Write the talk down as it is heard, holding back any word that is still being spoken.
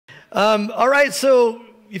All right, so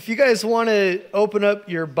if you guys want to open up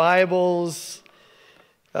your Bibles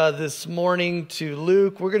this morning to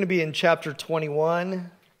Luke, we're going to be in chapter 21.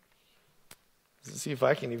 Let's see if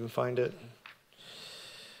I can even find it.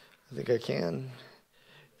 I think I can.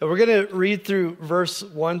 And we're going to read through verse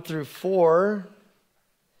 1 through 4.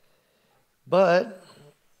 But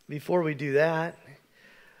before we do that,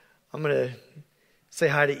 I'm going to say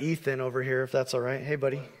hi to Ethan over here, if that's all right. Hey,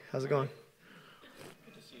 buddy. How's it going?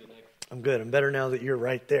 Good to see you, Nick. I'm good. I'm better now that you're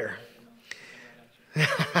right there.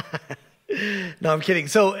 No, I'm kidding.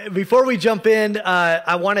 So before we jump in,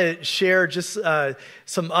 I want to share just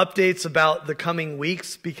some updates about the coming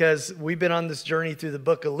weeks, because we've been on this journey through the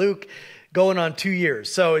book of Luke going on 2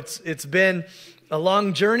 years. So it's been a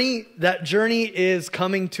long journey. That journey is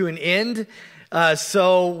coming to an end.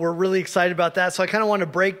 So we're really excited about that. So I kind of want to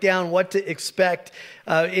break down what to expect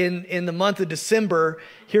in the month of December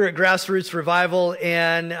here at Grassroots Revival,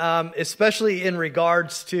 and especially in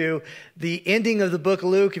regards to the ending of the book of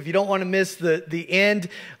Luke. If you don't want to miss the end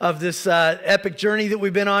of this epic journey that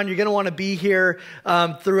we've been on, you're going to want to be here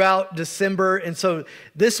throughout December. And so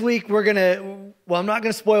this week we're going to, I'm not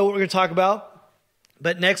going to spoil what we're going to talk about,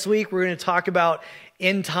 but next week we're going to talk about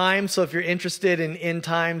end times. So if you're interested in end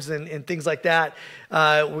times and things like that,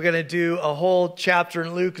 we're going to do a whole chapter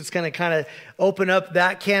in Luke. It's going to kind of open up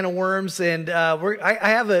that can of worms. And I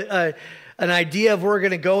have an idea of where we're going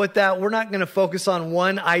to go with that. We're not going to focus on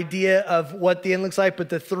one idea of what the end looks like, but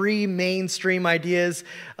the three mainstream ideas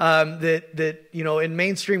that you know, in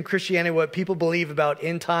mainstream Christianity, what people believe about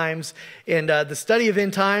end times and the study of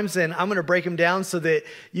end times. And I'm going to break them down so that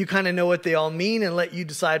you kind of know what they all mean and let you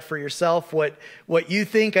decide for yourself what you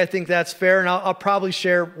think. I think that's fair, and I'll probably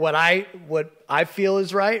share what I feel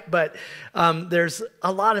is right. But there's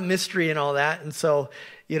a lot of mystery in all that, and so,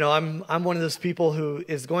 you know, I'm one of those people who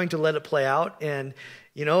is going to let it play out. And,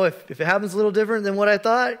 you know, if it happens a little different than what I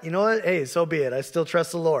thought, you know what? Hey, so be it. I still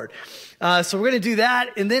trust the Lord. So we're going to do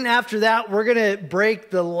that. And then after that, we're going to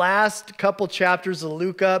break the last couple chapters of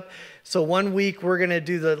Luke up. So 1 week, we're going to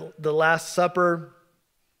do the Last Supper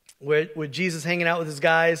with Jesus hanging out with his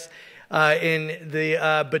guys in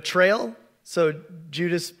the betrayal. So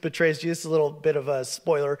Judas betrays Jesus. A little bit of a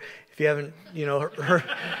spoiler if you haven't, you know,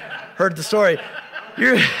 heard the story.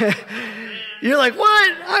 You're like,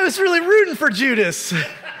 what? I was really rooting for Judas.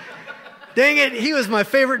 Dang it, he was my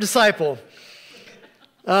favorite disciple.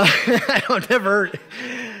 I've never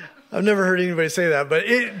heard anybody say that, but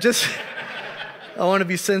I want to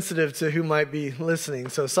be sensitive to who might be listening,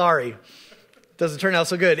 so sorry. Doesn't turn out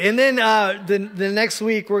so good. And then the next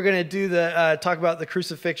week, we're going to do talk about the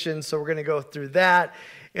crucifixion, so we're going to go through that.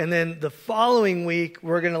 And then the following week,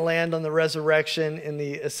 we're going to land on the resurrection and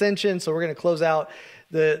the ascension. So we're going to close out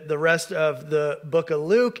the rest of the book of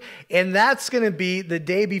Luke. And that's going to be the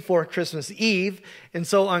day before Christmas Eve. And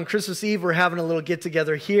so on Christmas Eve, we're having a little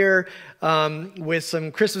get-together here with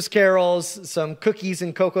some Christmas carols, some cookies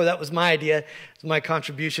and cocoa. That was my idea. It's my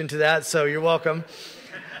contribution to that, so you're welcome.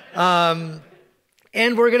 And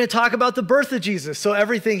we're going to talk about the birth of Jesus. So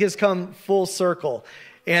everything has come full circle.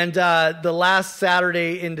 And the last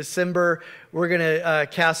Saturday in December, we're going to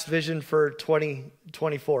cast vision for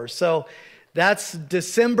 2024. So that's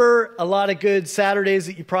December. A lot of good Saturdays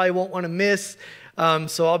that you probably won't want to miss.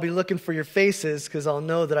 So I'll be looking for your faces, because I'll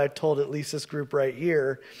know that I told at least this group right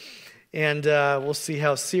here. And we'll see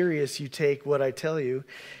how serious you take what I tell you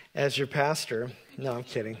as your pastor. No, I'm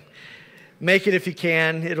kidding. Make it if you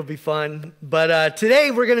can. It'll be fun. But today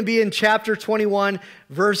we're going to be in chapter 21,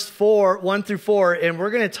 verse 1 through 4, and we're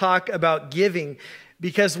going to talk about giving,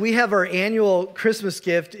 because we have our annual Christmas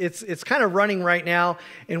gift. It's kind of running right now,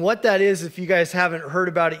 and what that is, if you guys haven't heard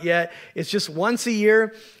about it yet, it's just once a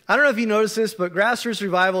year. I don't know if you noticed this, but Grassroots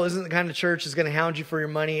Revival isn't the kind of church that's going to hound you for your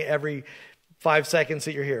money every 5 seconds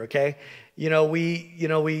that you're here, okay? We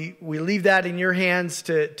leave that in your hands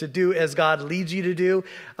to do as God leads you to do.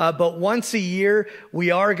 But once a year, we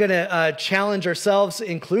are going to challenge ourselves,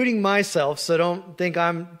 including myself. So don't think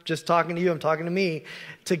I'm just talking to you. I'm talking to me,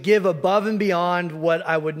 to give above and beyond what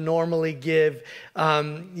I would normally give,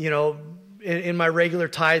 in my regular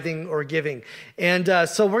tithing or giving. And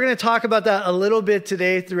so we're going to talk about that a little bit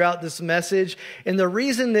today throughout this message. And the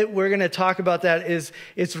reason that we're going to talk about that is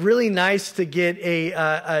it's really nice to get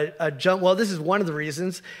a jump. Well, this is one of the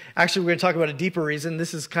reasons. Actually, we're going to talk about a deeper reason.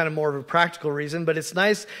 This is kind of more of a practical reason, but it's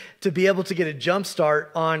nice to be able to get a jump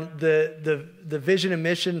start on the vision and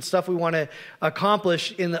mission stuff we want to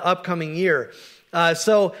accomplish in the upcoming year.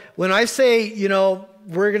 So when I say,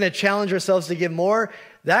 we're going to challenge ourselves to give more,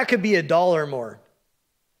 that could be $1 more.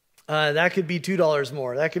 That could be $2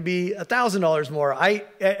 more. That could be $1,000 more.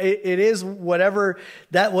 It is whatever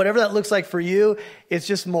that looks like for you. It's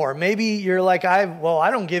just more. Maybe you're like, I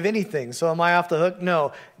don't give anything, so am I off the hook?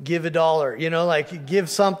 No, give $1. Like give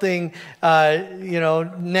something,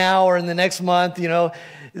 now or in the next month.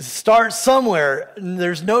 Start somewhere.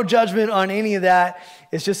 There's no judgment on any of that.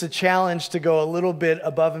 It's just a challenge to go a little bit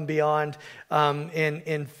above and beyond,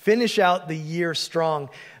 and finish out the year strong.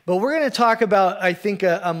 But we're going to talk about, I think,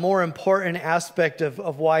 a more important aspect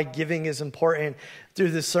of why giving is important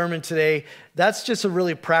through this sermon today. That's just a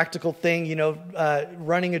really practical thing,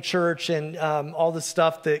 running a church and all the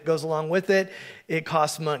stuff that goes along with it. It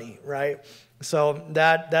costs money, right? So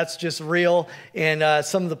that's just real. And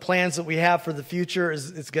some of the plans that we have for the future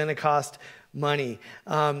it's going to cost money.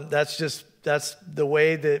 That's the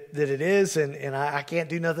way that it is, and I can't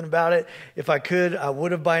do nothing about it. If I could, I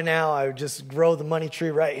would have by now. I would just grow the money tree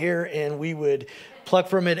right here, and we would pluck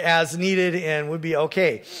from it as needed, and we'd be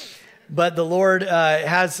okay. But the Lord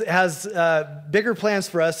has bigger plans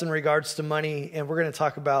for us in regards to money, and we're going to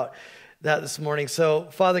talk about that this morning. So,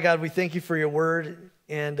 Father God, we thank you for your word,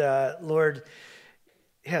 and Lord,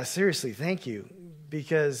 seriously, thank you,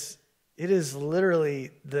 because it is literally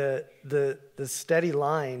the steady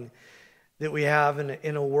line that we have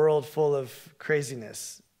in a world full of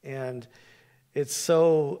craziness. And it's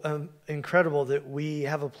so incredible that we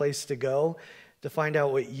have a place to go to find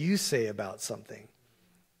out what you say about something.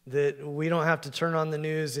 That we don't have to turn on the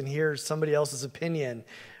news and hear somebody else's opinion,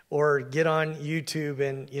 or get on YouTube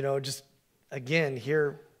and, just, again,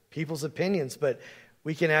 hear people's opinions, but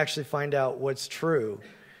we can actually find out what's true.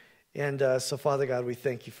 And so, Father God, we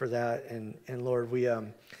thank you for that. And Lord, we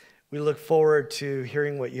look forward to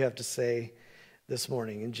hearing what you have to say this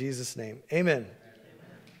morning. In Jesus' name, amen.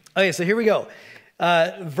 Okay, so here we go.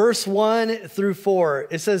 Verse 1 through 4.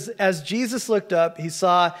 It says, as Jesus looked up, he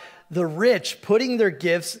saw the rich putting their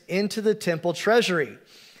gifts into the temple treasury.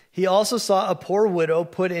 He also saw a poor widow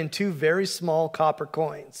put in 2 very small copper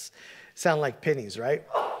coins. Sound like pennies, right?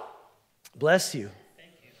 Bless you.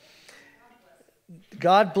 Thank you.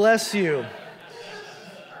 God bless you.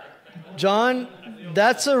 John,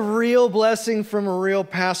 that's a real blessing from a real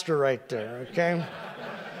pastor right there, okay?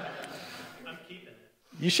 I'm keeping it.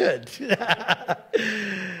 You should.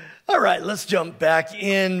 All right, let's jump back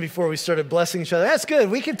in before we started blessing each other. That's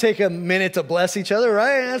good. We can take a minute to bless each other,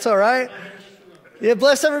 right? That's all right. Yeah,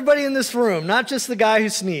 bless everybody in this room, not just the guy who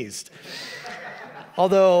sneezed.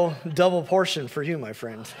 Although, double portion for you, my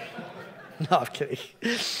friend. No, I'm kidding.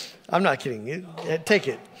 I'm not kidding. Take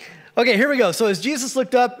it. Okay, here we go. So as Jesus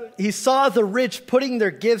looked up, he saw the rich putting their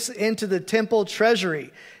gifts into the temple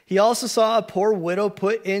treasury. He also saw a poor widow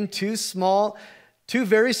put in 2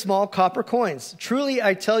 very small copper coins. Truly,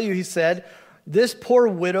 I tell you, he said, this poor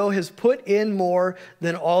widow has put in more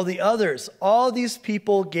than all the others. All these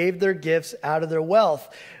people gave their gifts out of their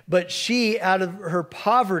wealth, but she, out of her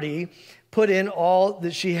poverty, put in all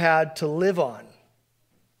that she had to live on.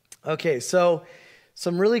 Okay, so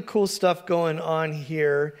some really cool stuff going on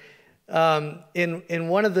here. In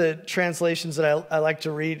one of the translations that I like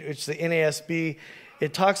to read, which is the NASB,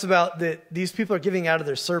 it talks about that these people are giving out of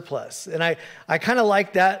their surplus. And I kind of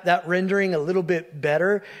like that rendering a little bit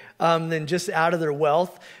better than just out of their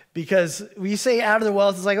wealth. Because when you say out of their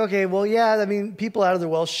wealth, it's like, okay, well, yeah, I mean, people out of their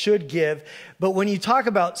wealth should give. But when you talk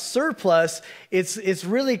about surplus, it's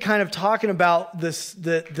really kind of talking about this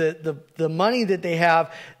the money that they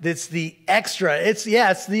have that's the extra. It's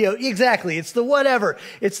the whatever.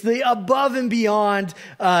 It's the above and beyond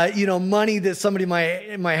money that somebody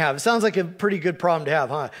might have. It sounds like a pretty good problem to have,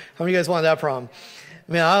 huh? How many of you guys want that problem?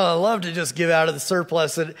 I mean, I love to just give out of the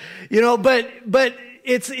surplus, and but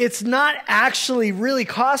it's not actually really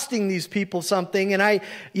costing these people something. And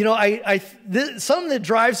something that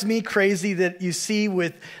drives me crazy that you see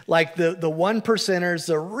with like the one percenters,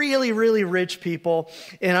 the really, really rich people.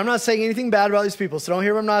 And I'm not saying anything bad about these people, so don't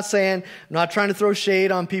hear what I'm not saying. I'm not trying to throw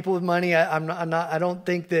shade on people with money. I don't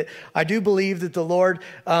think that. I do believe that the Lord,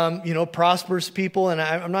 prospers people, and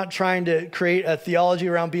I'm not trying to create a theology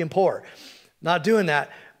around being poor. Not doing that.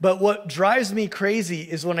 But what drives me crazy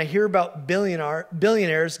is when I hear about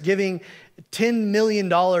billionaires giving $10 million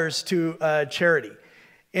to charity.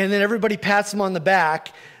 And then everybody pats them on the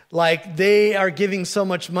back like they are giving so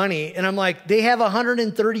much money. And I'm like, they have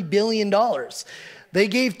 $130 billion. They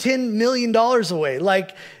gave $10 million away.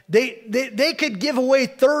 Like they could give away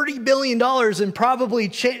 $30 billion and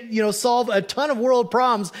probably solve a ton of world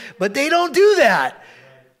problems, but they don't do that.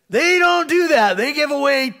 They don't do that. They give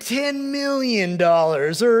away $10 million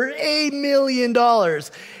or $8 million.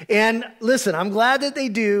 And listen, I'm glad that they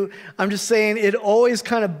do. I'm just saying it always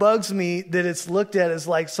kind of bugs me that it's looked at as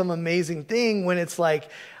like some amazing thing when it's like,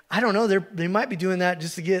 I don't know, they might be doing that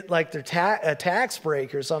just to get like their a tax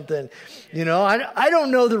break or something. You know, I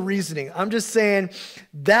don't know the reasoning. I'm just saying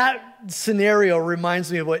that scenario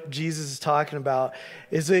reminds me of what Jesus is talking about,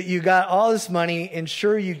 is that you got all this money and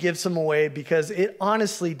sure you give some away because it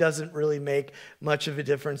honestly doesn't really make much of a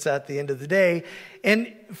difference at the end of the day.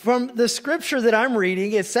 And from the scripture that I'm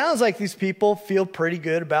reading, it sounds like these people feel pretty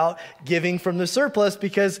good about giving from the surplus,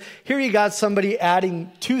 because here you got somebody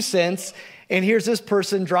adding 2 cents and here's this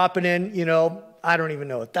person dropping in, you know, I don't even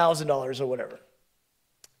know, $1,000 or whatever.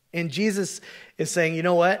 And Jesus is saying, you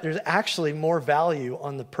know what? There's actually more value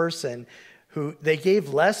on the person who they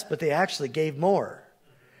gave less, but they actually gave more,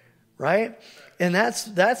 right? And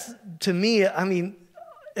that's to me, I mean,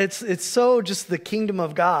 it's so just the kingdom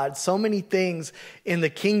of God. So many things in the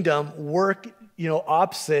kingdom work, you know,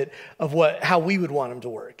 opposite of how we would want them to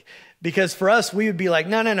work. Because for us, we would be like,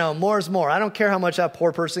 no, more is more. I don't care how much that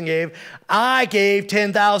poor person gave. I gave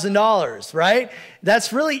 $10,000, right?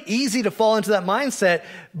 That's really easy to fall into that mindset.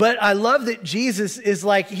 But I love that Jesus is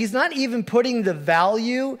like, he's not even putting the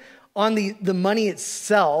value on the money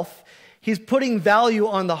itself. He's putting value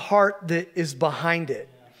on the heart that is behind it.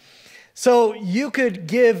 So you could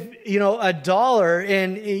give, you know, $1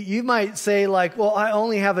 and you might say like, well, I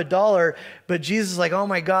only have $1, but Jesus is like, oh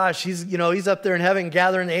my gosh, he's up there in heaven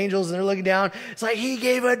gathering the angels and they're looking down. It's like, he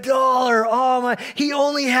gave $1. Oh my, he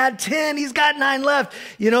only had 10. He's got 9 left,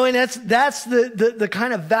 you know, and that's the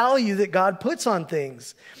kind of value that God puts on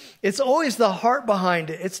things. It's always the heart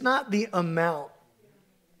behind it. It's not the amount.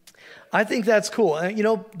 I think that's cool. You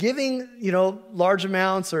know, giving, you know, large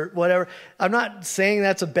amounts or whatever, I'm not saying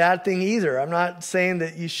that's a bad thing either. I'm not saying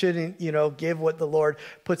that you shouldn't, you know, give what the Lord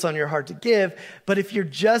puts on your heart to give. But if you're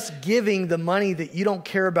just giving the money that you don't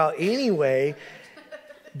care about anyway,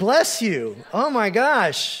 bless you. Oh my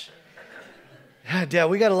gosh. Dad,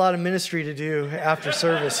 we got a lot of ministry to do after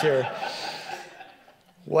service here.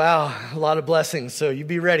 Wow, a lot of blessings. So you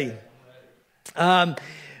be ready.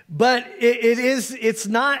 But it's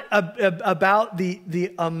not about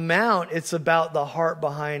the amount, it's about the heart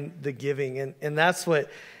behind the giving. And that's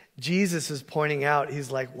what Jesus is pointing out.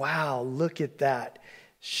 He's like, wow, look at that.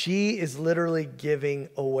 She is literally giving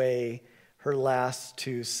away her last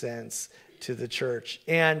 2 cents to the church.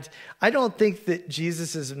 And I don't think that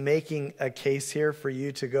Jesus is making a case here for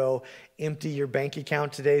you to go empty your bank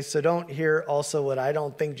account today. So don't hear also what I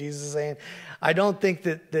don't think Jesus is saying. I don't think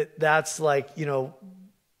that's like, you know,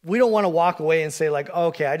 we don't want to walk away and say like, oh,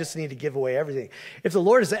 okay, I just need to give away everything. If the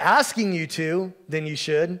Lord is asking you to, then you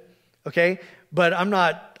should, okay? But I'm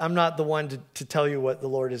not the one to tell you what the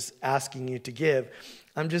Lord is asking you to give.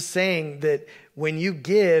 I'm just saying that when you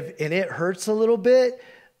give and it hurts a little bit,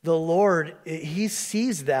 the Lord, he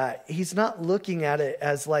sees that. He's not looking at it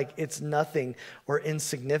as like it's nothing or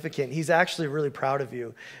insignificant. He's actually really proud of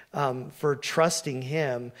you for trusting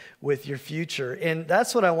him with your future. And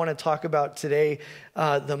that's what I want to talk about today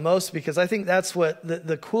the most, because I think that's what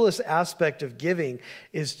the coolest aspect of giving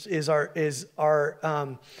is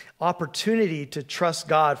our opportunity to trust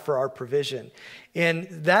God for our provision. And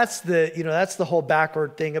that's the whole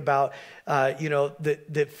backward thing about,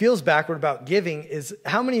 that feels backward about giving is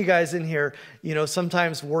how many of you guys in here,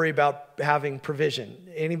 sometimes worry about having provision?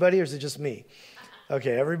 Anybody, or is it just me?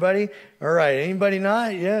 Okay, everybody? All right, anybody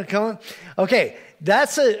not? Yeah, come on. Okay,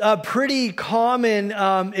 that's a pretty common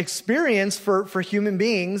experience for human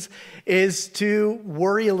beings, is to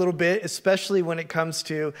worry a little bit, especially when it comes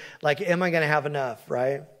to like, am I going to have enough,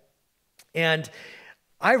 right? And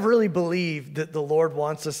I really believe that the Lord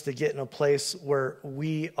wants us to get in a place where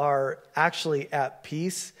we are actually at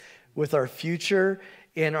peace with our future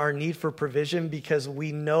and our need for provision, because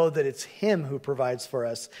we know that it's him who provides for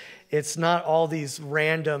us. It's not all these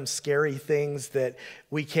random scary things that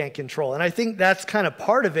we can't control. And I think that's kind of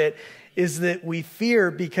part of it, is that we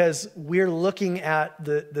fear because we're looking at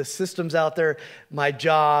the systems out there, my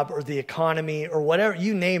job or the economy or whatever,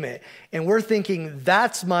 you name it. And we're thinking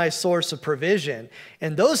that's my source of provision.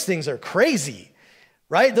 And those things are crazy,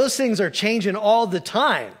 right? Those things are changing all the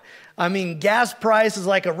time. I mean, gas price is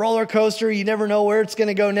like a roller coaster. You never know where it's going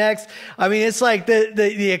to go next. I mean, it's like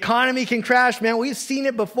the economy can crash, man. We've seen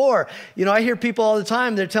it before. I hear people all the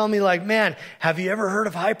time. They're telling me like, man, have you ever heard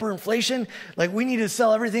of hyperinflation? Like, we need to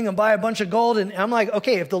sell everything and buy a bunch of gold. And I'm like,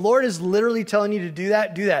 okay, if the Lord is literally telling you to do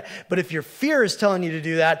that, do that. But if your fear is telling you to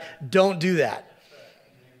do that, don't do that.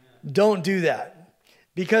 Don't do that.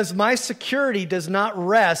 Because my security does not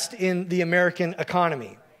rest in the American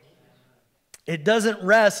economy. It doesn't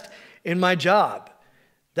rest in my job.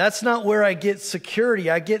 That's not where I get security.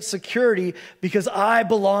 I get security because I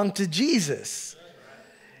belong to Jesus.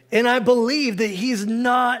 And I believe that he's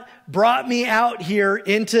not brought me out here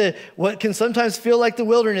into what can sometimes feel like the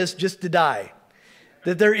wilderness just to die.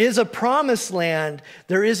 That there is a promised land,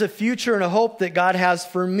 there is a future and a hope that God has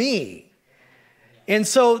for me. And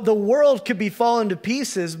so the world could be falling to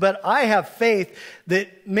pieces, but I have faith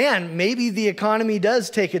that, man, maybe the economy does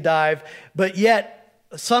take a dive, but yet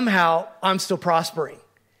somehow I'm still prospering.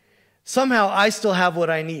 Somehow I still have what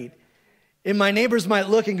I need. And my neighbors might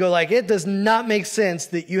look and go like, it does not make sense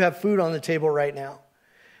that you have food on the table right now.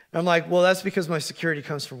 And I'm like, well, that's because my security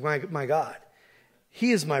comes from my God.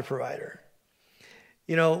 He is my provider.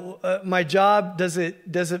 You know, my job, does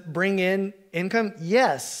it bring in income?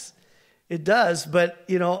 Yes, it does. But,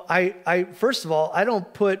 you know, I first of all, I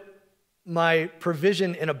don't put my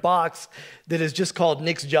provision in a box that is just called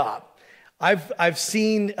Nick's job. I've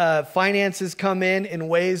seen finances come in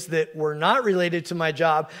ways that were not related to my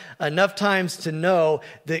job enough times to know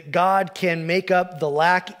that God can make up the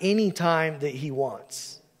lack anytime that he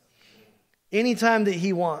wants. Anytime that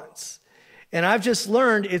he wants. And I've just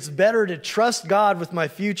learned it's better to trust God with my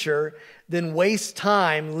future than waste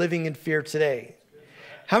time living in fear today.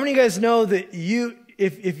 How many of you guys know that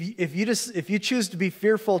if you choose to be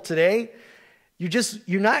fearful today,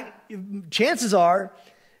 chances are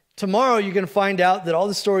tomorrow you're going to find out that all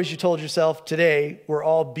the stories you told yourself today were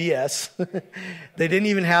all BS. They didn't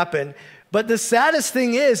even happen. But the saddest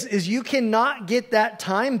thing is you cannot get that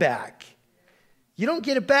time back. You don't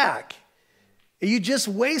get it back. You just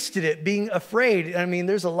wasted it being afraid. I mean,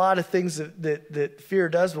 there's a lot of things that fear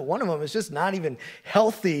does, but one of them is just not even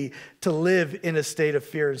healthy to live in a state of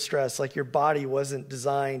fear and stress. Like your body wasn't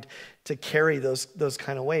designed to carry those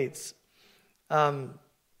kind of weights.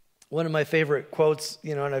 One of my favorite quotes,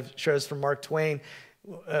 you know, and I've shared this from Mark Twain,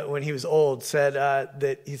 when he was old, said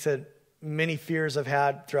that he said, many fears I've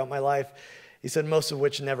had throughout my life, he said, most of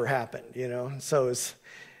which never happened, you know? So it's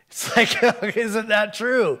like, isn't that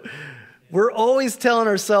true? We're always telling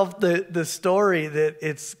ourselves the story that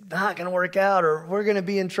it's not going to work out, or we're going to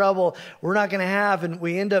be in trouble, we're not going to have, and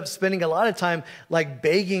we end up spending a lot of time like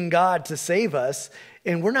begging God to save us,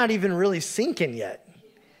 and we're not even really sinking yet.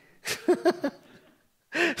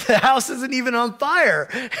 The house isn't even on fire,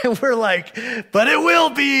 and we're like, but it will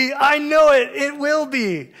be, I know it will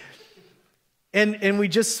be. And we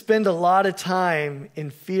just spend a lot of time in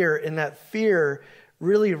fear, and that fear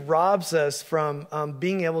really robs us from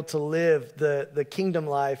being able to live the kingdom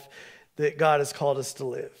life that God has called us to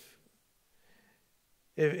live.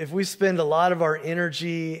 If we spend a lot of our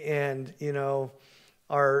energy and, you know,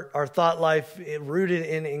 our thought life rooted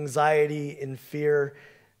in anxiety and fear,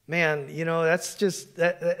 man, you know, that's just,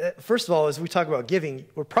 first of all, as we talk about giving,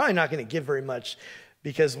 we're probably not going to give very much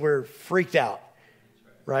because we're freaked out,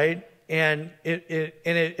 right? And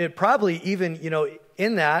it probably even, you know,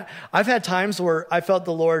 in that, I've had times where I felt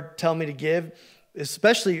the Lord tell me to give,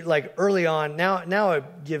 especially like early on. Now I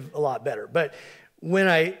give a lot better. But when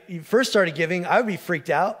I first started giving, I would be freaked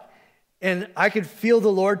out. And I could feel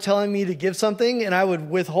the Lord telling me to give something, and I would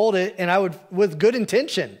withhold it, and I would, with good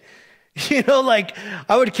intention. You know, like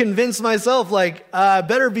I would convince myself, like,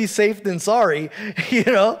 better be safe than sorry, you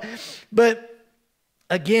know. But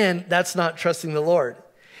again, that's not trusting the Lord.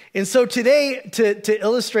 And so today, to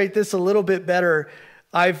illustrate this a little bit better,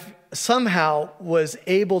 I've somehow was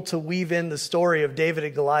able to weave in the story of David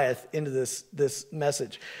and Goliath into this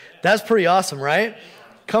message. That's pretty awesome, right?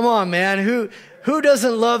 Come on, man. Who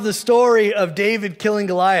doesn't love the story of David killing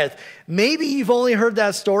Goliath? Maybe you've only heard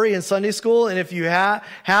that story in Sunday school, and if you have,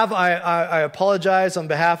 I apologize on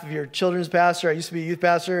behalf of your children's pastor. I used to be a youth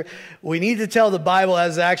pastor. We need to tell the Bible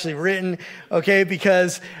as it's actually written, okay?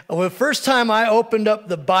 Because the first time I opened up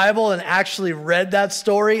the Bible and actually read that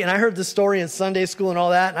story, and I heard the story in Sunday school and all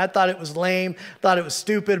that, and I thought it was lame, thought it was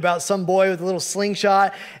stupid about some boy with a little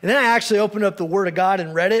slingshot, and then I actually opened up the Word of God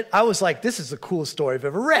and read it. I was like, this is the coolest story I've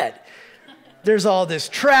ever read. There's all this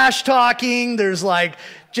trash talking. There's like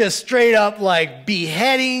just straight up like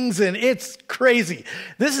beheadings, and it's crazy.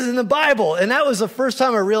 This is in the Bible. And that was the first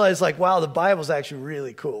time I realized, like, wow, the Bible's actually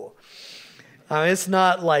really cool. It's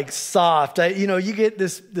not like soft. You get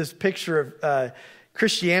this picture of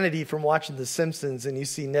Christianity from watching The Simpsons, and you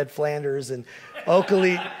see Ned Flanders and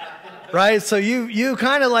Oakley, right? So you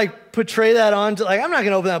kind of like portray that onto, like, I'm not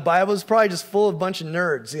going to open that Bible. It's probably just full of a bunch of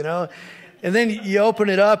nerds, you know? And then you open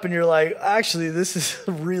it up and you're like, actually, this is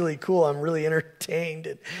really cool. I'm really entertained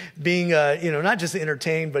and being, not just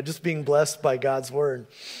entertained, but just being blessed by God's word.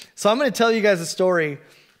 So I'm going to tell you guys a story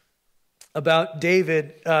about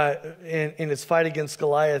David in his fight against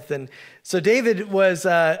Goliath. And so David was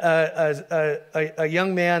a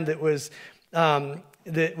young man that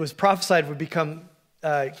was prophesied would become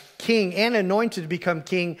king and anointed to become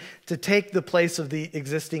king to take the place of the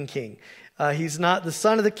existing king. He's not the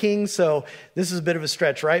son of the king, so this is a bit of a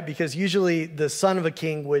stretch, right? Because usually the son of a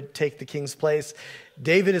king would take the king's place.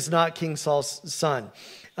 David is not King Saul's son.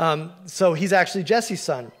 So he's actually Jesse's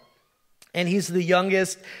son. And he's the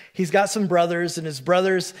youngest. He's got some brothers, and his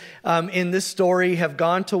brothers in this story have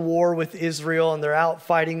gone to war with Israel, and they're out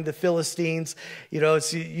fighting the Philistines. You know,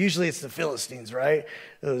 usually it's the Philistines, right?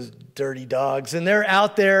 Those dirty dogs. And they're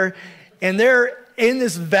out there, and they're in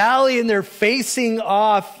this valley, and they're facing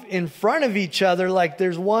off in front of each other. Like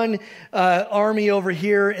there's one army over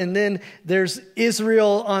here, and then there's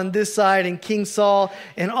Israel on this side, and King Saul,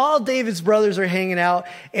 and all David's brothers are hanging out,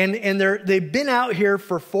 and they've been out here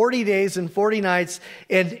for 40 days and 40 nights,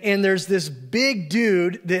 and there's this big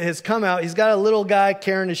dude that has come out. He's got a little guy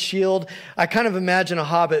carrying a shield. I kind of imagine a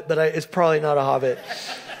hobbit, but it's probably not a hobbit.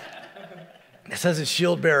 It says a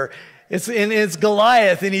shield bearer. It's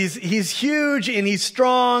Goliath, and he's huge and he's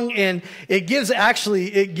strong, and it gives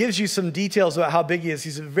you some details about how big he is.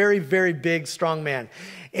 He's a very, very big, strong man.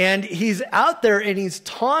 And he's out there and he's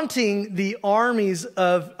taunting the armies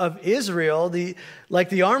of Israel, the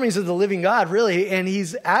armies of the living God, really, and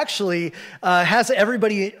he's actually has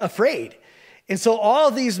everybody afraid. And so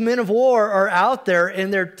all these men of war are out there,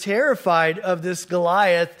 and they're terrified of this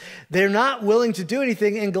Goliath. They're not willing to do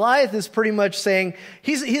anything. And Goliath is pretty much saying,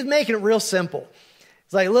 he's making it real simple.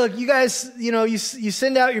 It's like, look, you guys, you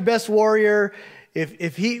send out your best warrior.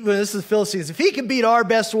 If he, well, this is the Philistines, if he can beat our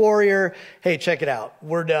best warrior, hey, check it out.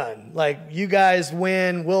 We're done. Like, you guys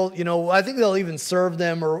win. We'll, I think they'll even serve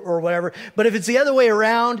them or whatever. But if it's the other way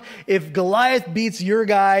around, if Goliath beats your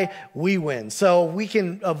guy, we win. So we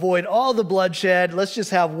can avoid all the bloodshed. Let's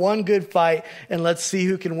just have one good fight and let's see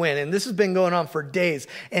who can win. And this has been going on for days.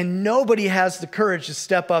 And nobody has the courage to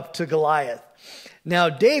step up to Goliath. Now,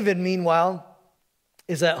 David, meanwhile,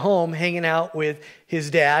 is at home hanging out with his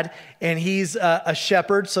dad, and he's a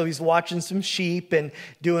shepherd, so he's watching some sheep and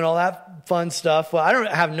doing all that fun stuff. Well,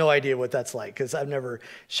 I have no idea what that's like because I've never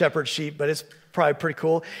shepherded sheep, but it's probably pretty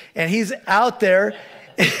cool. And he's out there.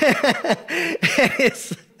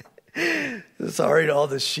 Sorry to all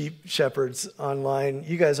the sheep shepherds online.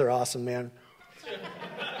 You guys are awesome, man.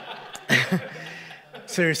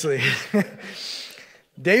 Seriously.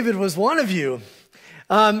 David was one of you.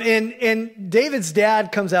 And David's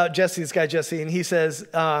dad comes out, this guy Jesse, and he says,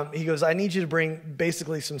 he goes, I need you to bring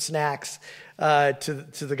basically some snacks to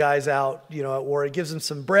the guys out, at war. He gives them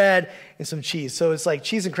some bread and some cheese. So it's like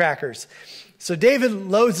cheese and crackers. So David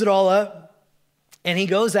loads it all up, and he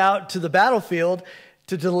goes out to the battlefield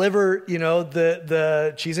to deliver,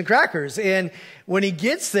 the cheese and crackers. And when he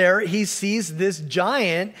gets there, he sees this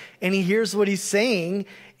giant, and he hears what he's saying,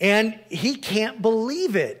 and he can't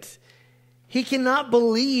believe it. He cannot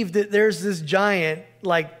believe that there's this giant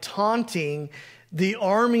taunting the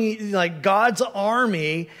army, God's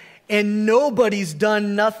army, and nobody's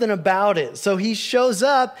done nothing about it. So he shows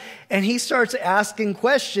up and he starts asking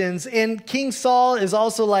questions. And King Saul is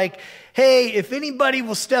also like, hey, if anybody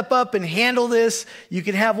will step up and handle this, you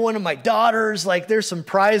can have one of my daughters. There's some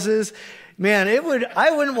prizes. Man,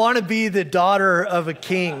 I wouldn't want to be the daughter of a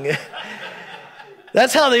king.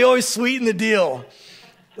 That's how they always sweeten the deal.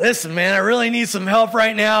 Listen, man, I really need some help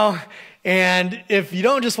right now. And if you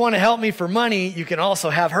don't just want to help me for money, you can also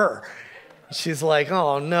have her. She's like,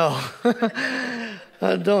 oh, no,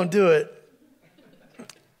 don't do it.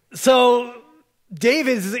 So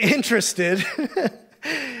David's interested.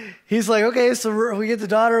 He's like, okay, so we get the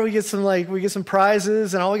daughter, we get some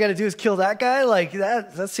prizes, and all we got to do is kill that guy.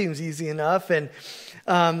 That seems easy enough. And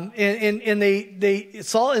Saul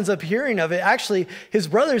ends up hearing of it. Actually, his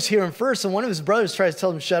brothers hear him first, and one of his brothers tries to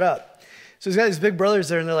tell him to shut up. So he's got these big brothers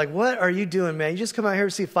there, and they're like, what are you doing, man? You just come out here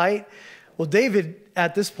to see a fight? Well, David,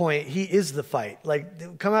 at this point, he is the fight.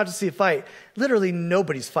 Come out to see a fight. Literally,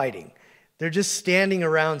 nobody's fighting. They're just standing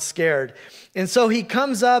around scared. And so he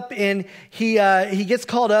comes up and he gets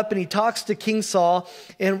called up and he talks to King Saul.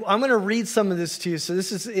 And I'm going to read some of this to you. So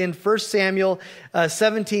this is in 1 Samuel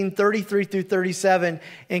 17, 33 through 37.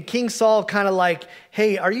 And King Saul kind of like,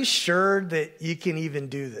 hey, are you sure that you can even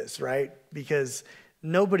do this, right? Because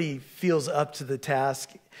nobody feels up to the task.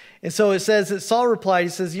 And so it says that Saul replied, he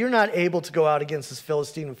says, you're not able to go out against this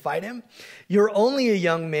Philistine and fight him. You're only a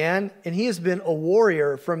young man, and he has been a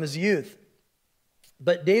warrior from his youth.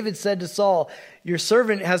 But David said to Saul, your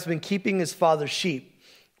servant has been keeping his father's sheep.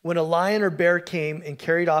 When a lion or bear came and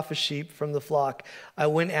carried off a sheep from the flock, I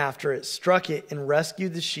went after it, struck it, and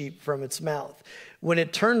rescued the sheep from its mouth. When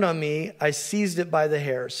it turned on me, I seized it by the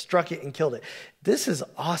hair, struck it, and killed it. This is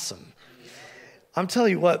awesome. I'm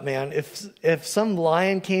telling you what, man, if some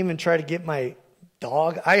lion came and tried to get my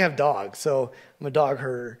dog, I have dogs, so I'm a dog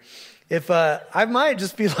herder. If I might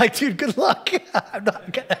just be like, dude, good luck. I'm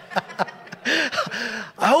not gonna.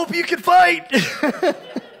 I hope you can fight.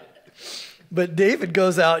 But David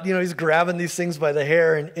goes out, he's grabbing these things by the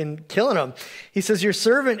hair and killing them. He says, your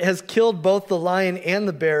servant has killed both the lion and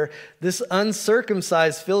the bear. This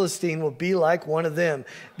uncircumcised Philistine will be like one of them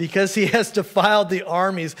because he has defiled the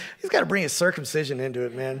armies. He's got to bring his circumcision into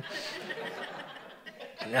it, man.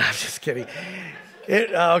 No, I'm just kidding.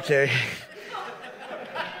 Okay.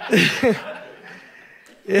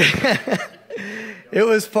 It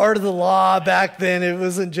was part of the law back then. It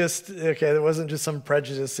wasn't just, there wasn't just some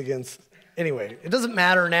prejudice against. Anyway, it doesn't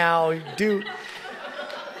matter now. I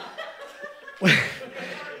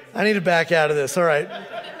need to back out of this. All right.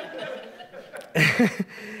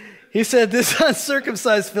 He said, this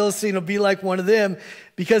uncircumcised Philistine will be like one of them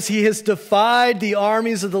because he has defied the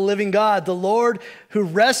armies of the living God. The Lord who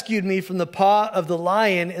rescued me from the paw of the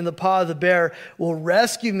lion and the paw of the bear will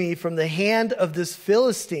rescue me from the hand of this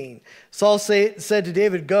Philistine. Saul said to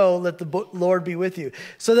David, go, let the Lord be with you.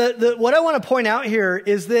 So what I want to point out here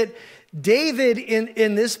is that David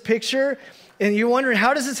in this picture, and you're wondering,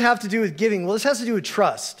 how does this have to do with giving? Well, this has to do with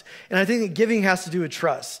trust. And I think that giving has to do with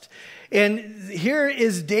trust. And here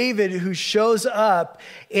is David who shows up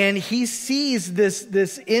and he sees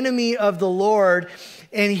this enemy of the Lord,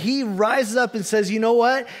 and he rises up and says, you know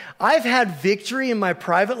what? I've had victory in my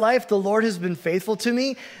private life. The Lord has been faithful to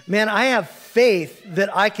me. Man, I have faith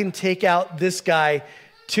that I can take out this guy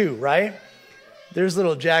too, right? There's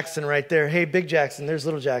little Jackson right there. Hey, big Jackson, there's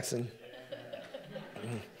little Jackson.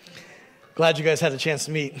 Glad you guys had a chance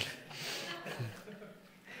to meet.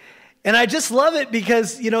 And I just love it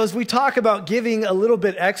because, as we talk about giving a little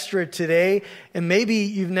bit extra today, and maybe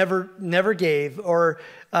you've never gave, or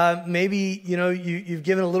maybe, you've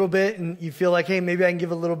given a little bit and you feel like, hey, maybe I can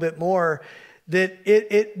give a little bit more, that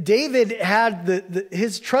David had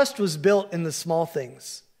his trust was built in the small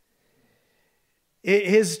things.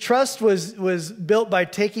 His trust was built by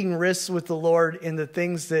taking risks with the Lord in the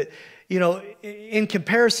things that, in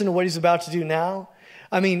comparison to what he's about to do now.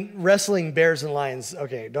 I mean, wrestling bears and lions.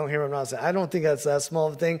 Okay, don't hear what I'm not saying. I don't think that's that small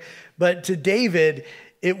of a thing. But to David,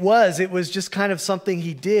 it was just kind of something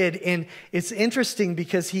he did. And it's interesting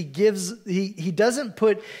because he doesn't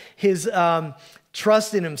put his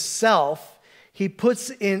trust in himself. He puts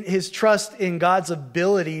in his trust in God's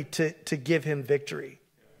ability to give him victory.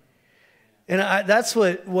 And that's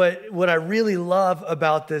what I really love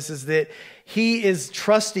about this, is that he is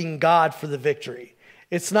trusting God for the victory.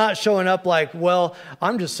 It's not showing up like, well,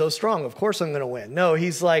 I'm just so strong, of course I'm going to win. No,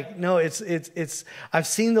 he's like, no, it's I've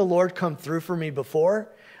seen the Lord come through for me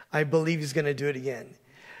before. I believe he's going to do it again.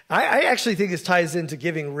 I actually think this ties into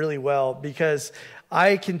giving really well, because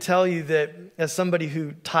I can tell you that as somebody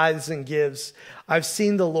who tithes and gives, I've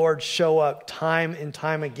seen the Lord show up time and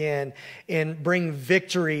time again and bring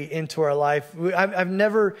victory into our life. I've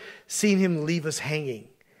never seen him leave us hanging,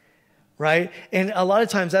 right? And a lot of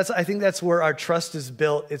times I think that's where our trust is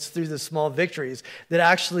built. It's through the small victories that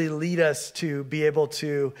actually lead us to be able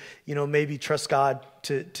to, maybe trust God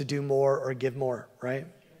to do more or give more, right?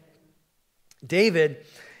 David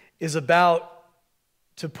is about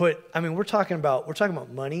to put, we're talking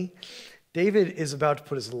about money. David is about to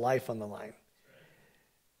put his life on the line.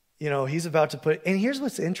 He's about to put, and here's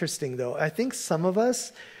what's interesting though. I think some of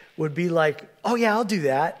us would be like, oh yeah, I'll do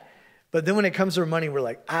that. But then when it comes to money, we're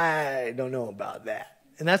like, I don't know about that.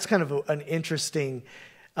 And that's kind of an interesting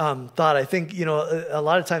thought. I think, a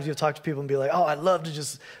lot of times you'll talk to people and be like, oh, I'd love to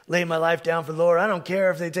just lay my life down for the Lord. I don't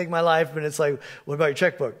care if they take my life. And it's like, what about your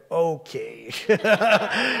checkbook? Okay.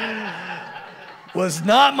 Was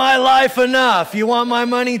not my life enough? You want my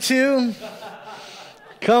money too?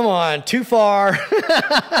 Come on, too far.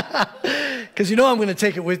 Because I'm going to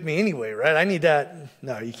take it with me anyway, right? I need that.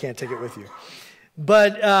 No, you can't take it with you.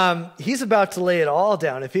 But he's about to lay it all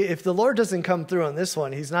down. If the Lord doesn't come through on this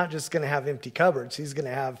one, he's not just going to have empty cupboards. He's going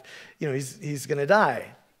to have, he's going to die.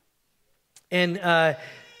 And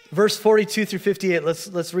verse 42 through 58,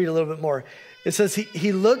 let's read a little bit more. It says,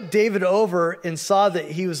 he looked David over and saw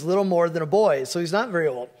that he was little more than a boy. So he's not very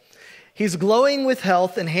old. He's glowing with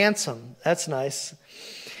health and handsome. That's nice.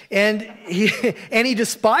 And he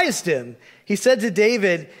despised him. He said to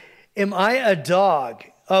David, am I a dog?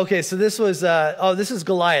 Okay, so this was, this is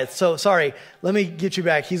Goliath. So sorry, let me get you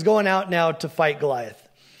back. He's going out now to fight Goliath.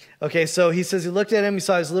 Okay, so he says he looked at him, he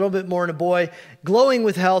saw he was a little bit more than a boy, glowing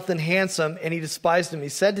with health and handsome, and he despised him. He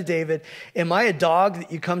said to David, "Am I a dog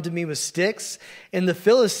that you come to me with sticks?" And the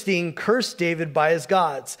Philistine cursed David by his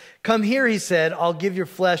gods. "Come here," he said, "I'll give your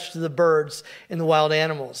flesh to the birds and the wild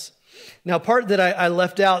animals." Now, part that I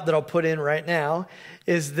left out that I'll put in right now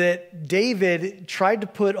is that David tried to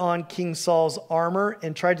put on King Saul's armor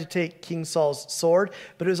and tried to take King Saul's sword,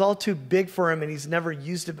 but it was all too big for him and he's never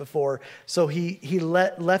used it before, so he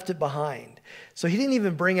left it behind. So he didn't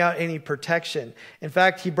even bring out any protection. In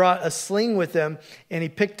fact, he brought a sling with him and he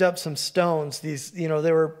picked up some stones. These, they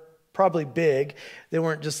were probably big. They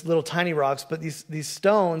weren't just little tiny rocks, but these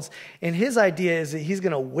stones. And his idea is that he's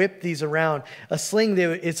going to whip these around. A sling,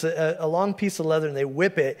 it's a long piece of leather, and they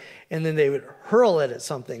whip it, and then they would hurl it at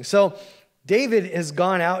something. So David has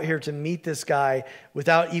gone out here to meet this guy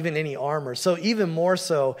without even any armor. So even more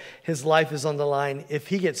so, his life is on the line. If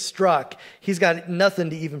he gets struck, he's got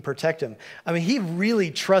nothing to even protect him. I mean, he really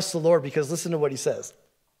trusts the Lord, because listen to what he says.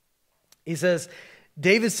 He says,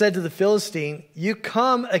 David said to the Philistine, "You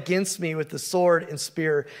come against me with the sword and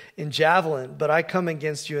spear and javelin, but I come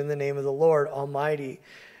against you in the name of the Lord Almighty,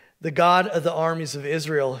 the God of the armies of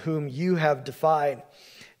Israel, whom you have defied.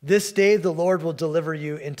 This day the Lord will deliver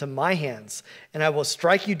you into my hands, and I will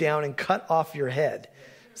strike you down and cut off your head."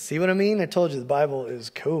 See what I mean? I told you the Bible is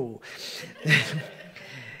cool.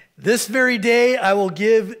 "This very day I will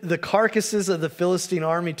give the carcasses of the Philistine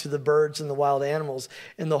army to the birds and the wild animals,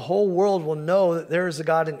 and the whole world will know that there is a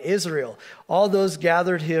God in Israel. All those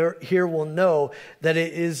gathered here will know that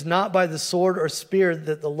it is not by the sword or spear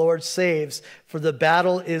that the Lord saves, for the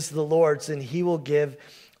battle is the Lord's, and he will give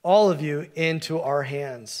all of you into our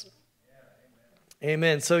hands."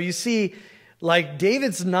 Amen. So you see, like,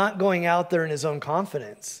 David's not going out there in his own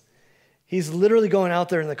confidence. He's literally going out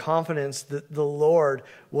there in the confidence that the Lord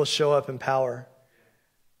will show up in power.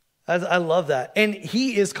 I love that. And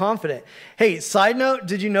he is confident. Hey, side note,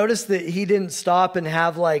 did you notice that he didn't stop and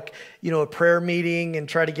have a prayer meeting and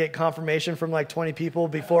try to get confirmation from 20 people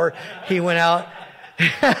before he went out?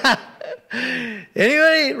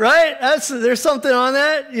 Anybody, right? There's something on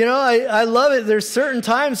that. I love it. There's certain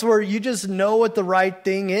times where you just know what the right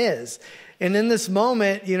thing is. And in this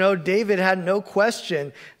moment, David had no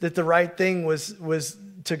question that the right thing was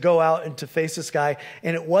to go out and to face this guy.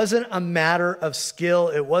 And it wasn't a matter of skill.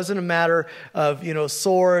 It wasn't a matter of,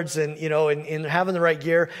 swords and having the right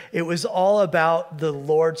gear. It was all about the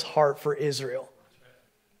Lord's heart for Israel.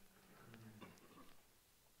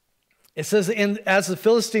 It says, "And as the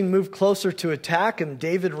Philistine moved closer to attack him,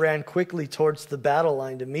 David ran quickly towards the battle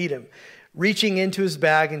line to meet him. Reaching into his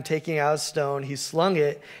bag and taking out a stone, he slung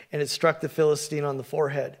it, and it struck the Philistine on the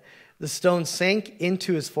forehead. The stone sank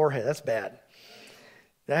into his forehead." That's bad.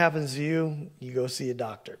 That happens to you, you go see a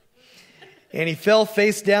doctor. "And he fell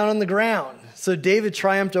face down on the ground. So David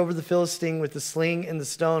triumphed over the Philistine with the sling and the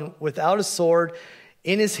stone. Without a sword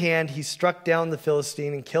in his hand, he struck down the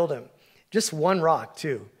Philistine and killed him." Just one rock,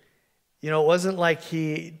 too. It wasn't like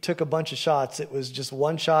he took a bunch of shots. It was just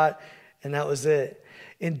one shot, and that was it.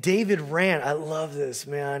 And David ran. I love this,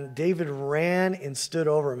 man. David ran and stood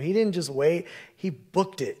over him. He didn't just wait. He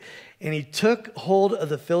booked it. And he took hold of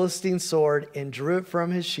the Philistine sword and drew it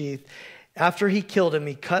from his sheath. After he killed him,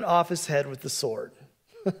 he cut off his head with the sword.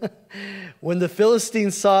 When the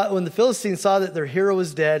Philistines saw that their hero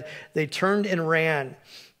was dead, they turned and ran.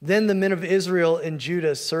 Then the men of Israel and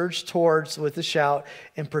Judah surged towards with a shout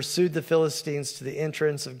and pursued the Philistines to the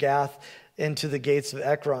entrance of Gath and to the gates of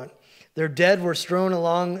Ekron. Their dead were strewn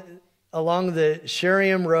along the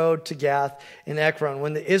Shaaraim road to Gath and Ekron.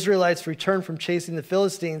 When the Israelites returned from chasing the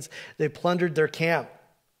Philistines, they plundered their camp.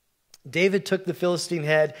 David took the Philistine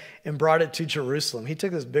head and brought it to Jerusalem. He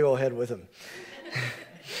took this big old head with him.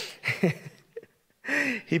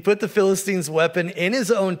 He put the Philistine's weapon in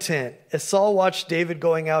his own tent. As Saul watched David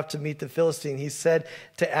going out to meet the Philistine, he said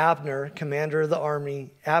to Abner, commander of the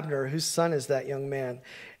army, "Abner, whose son is that young man?"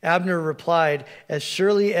 Abner replied, "As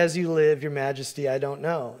surely as you live, your majesty, I don't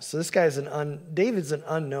know." So this guy's David's an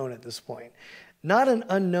unknown at this point. Not an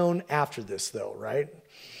unknown after this, though, right?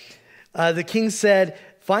 The king said,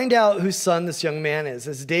 "Find out whose son this young man is."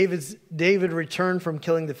 As David returned from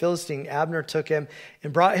killing the Philistine, Abner took him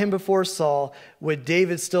and brought him before Saul, with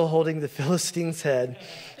David still holding the Philistine's head.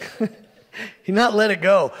 He not let it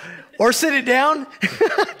go. Or sit it down.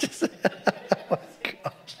 Just, oh my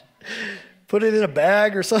gosh. Put it in a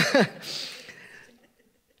bag or something.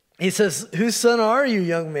 He says, "Whose son are you,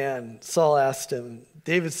 young man?" Saul asked him.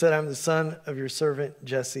 David said, "I'm the son of your servant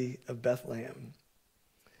Jesse of Bethlehem."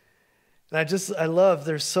 And I love,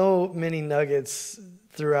 there's so many nuggets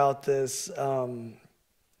throughout this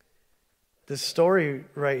the story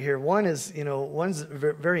right here. One is, one's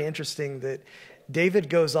very interesting that David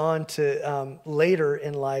goes on to later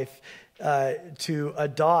in life to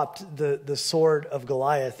adopt the sword of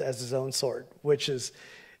Goliath as his own sword, which is,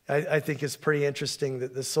 I think, is pretty interesting.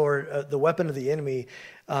 That the sword, the weapon of the enemy,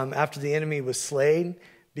 after the enemy was slain,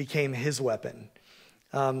 became his weapon.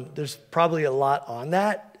 There's probably a lot on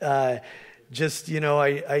that. I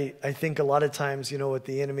think a lot of times, what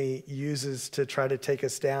the enemy uses to try to take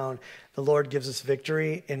us down, the Lord gives us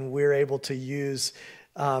victory, and we're able to use,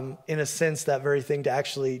 in a sense, that very thing to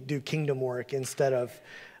actually do kingdom work instead of.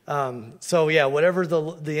 Whatever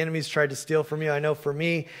the enemies tried to steal from you, I know for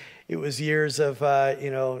me, it was years of,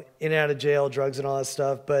 in and out of jail, drugs and all that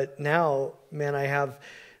stuff. But now, man, I have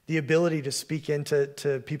the ability to speak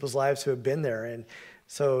into people's lives who have been there. And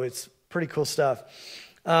so it's pretty cool stuff.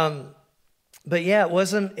 But yeah,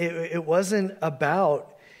 it wasn't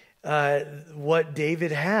about what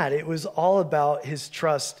David had. It was all about his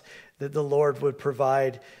trust that the Lord would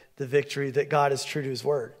provide the victory, that God is true to his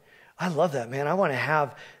word. I love that, man. I want to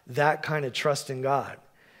have that kind of trust in God.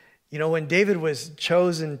 When David was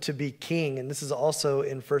chosen to be king, and this is also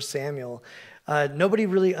in 1 Samuel, nobody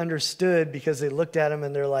really understood because they looked at him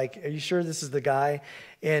and they're like, are you sure this is the guy?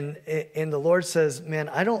 And the Lord says, man,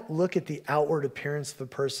 I don't look at the outward appearance of a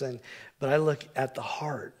person, but I look at the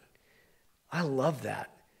heart. I love that.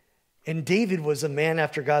 And David was a man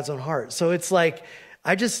after God's own heart. So it's like,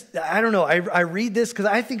 I don't know. I read this because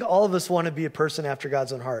I think all of us want to be a person after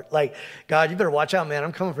God's own heart. Like, God, you better watch out, man.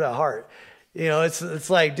 I'm coming for that heart. It's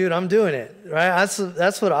like, dude, I'm doing it, right?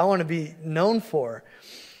 That's what I want to be known for.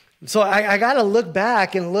 So I got to look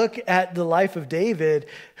back and look at the life of David,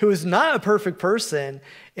 who is not a perfect person,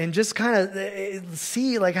 and just kind of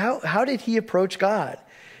see, like, how did he approach God?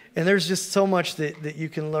 And there's just so much that you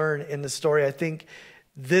can learn in the story. I think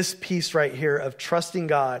this piece right here of trusting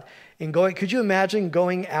God and could you imagine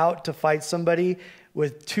going out to fight somebody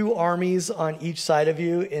with two armies on each side of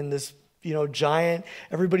you in this, giant,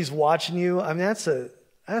 everybody's watching you. I mean, that's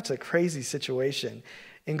a crazy situation.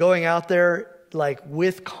 And going out there, like,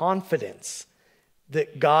 with confidence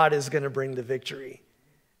that God is going to bring the victory.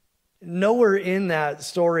 Nowhere in that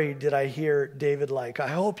story did I hear David like, I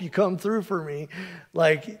hope you come through for me.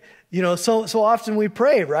 Like, so often we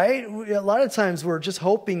pray, right? A lot of times we're just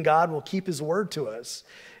hoping God will keep his word to us,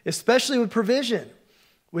 especially with provision.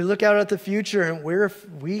 We look out at the future and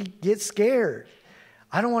we get scared.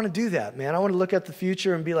 I don't want to do that, man. I want to look at the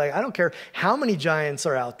future and be like, I don't care how many giants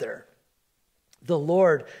are out there. The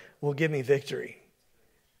Lord will give me victory,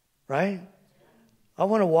 right? I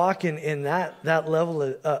want to walk in that level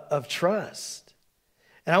of trust.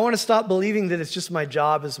 And I want to stop believing that it's just my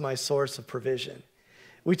job as my source of provision.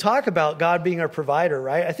 We talk about God being our provider,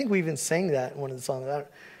 right? I think we even sang that in one of the songs,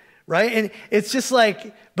 right? And it's just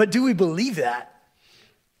like, but do we believe that?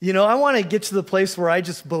 I want to get to the place where I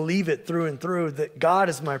just believe it through and through that God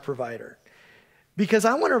is my provider. Because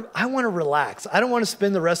I want to relax. I don't want to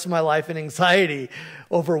spend the rest of my life in anxiety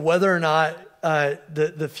over whether or not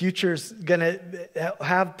the future's going to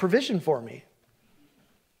have provision for me.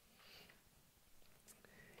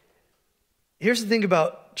 Here's the thing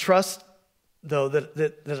about trust, though,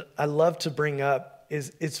 that I love to bring up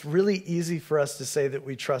is it's really easy for us to say that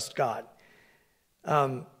we trust God.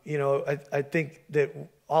 I think that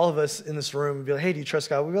all of us in this room would be like, hey, do you trust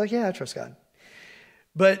God? We'd be like, yeah, I trust God.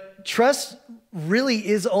 But trust really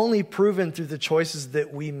is only proven through the choices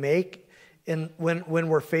that we make when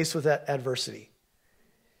we're faced with that adversity.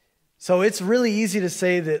 So it's really easy to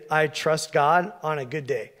say that I trust God on a good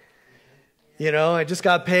day. I just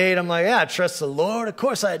got paid. I'm like, yeah, I trust the Lord. Of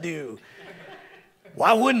course I do.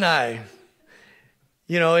 Why wouldn't I?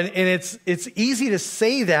 And it's easy to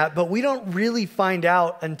say that, but we don't really find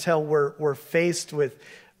out until we're faced with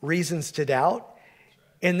reasons to doubt.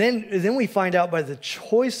 And then we find out by the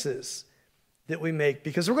choices that we make,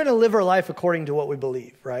 because we're going to live our life according to what we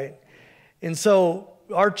believe, right? And so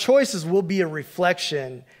our choices will be a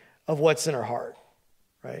reflection of what's in our heart,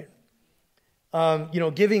 right?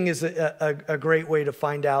 Giving is a great way to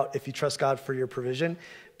find out if you trust God for your provision,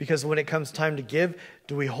 because when it comes time to give,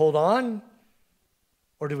 do we hold on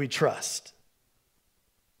or do we trust,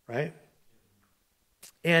 right?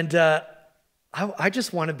 And I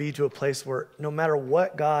just want to be to a place where no matter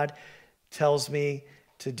what God tells me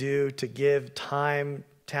to do, to give time,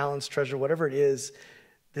 talents, treasure, whatever it is,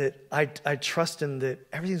 that I trust him that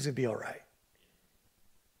everything's going to be all right,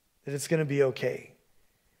 that it's going to be okay.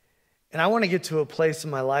 And I want to get to a place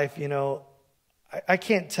in my life, I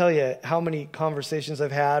can't tell you how many conversations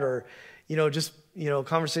I've had, or,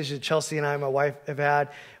 conversations Chelsea and I, my wife, have had.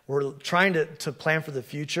 We're trying to plan for the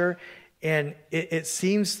future. And it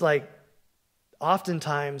seems like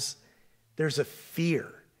oftentimes there's a fear.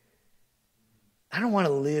 I don't want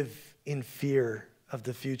to live in fear of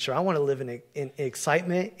the future. I want to live in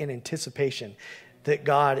excitement and anticipation that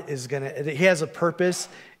God is that he has a purpose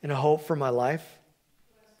and a hope for my life.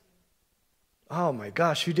 Oh my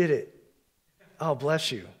gosh, who did it? Oh,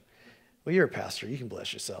 bless you. Well, you're a pastor. You can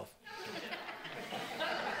bless yourself.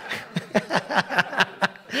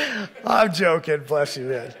 I'm joking. Bless you,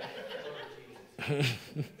 man.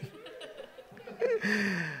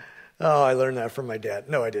 Oh, I learned that from my dad.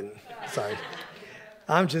 No, I didn't. Sorry.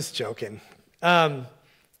 I'm just joking. And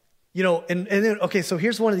then, okay, so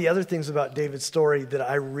here's one of the other things about David's story that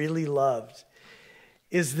I really loved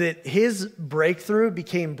is that his breakthrough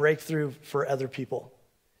became breakthrough for other people.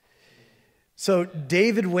 So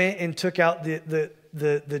David went and took out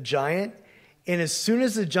the giant, and as soon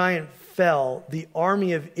as the giant fell, the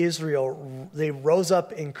army of Israel, they rose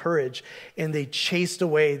up in courage, and they chased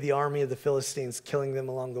away the army of the Philistines, killing them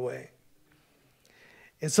along the way.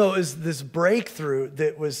 And so it was this breakthrough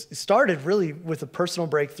that was started really with a personal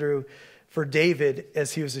breakthrough for David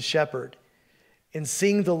as he was a shepherd, and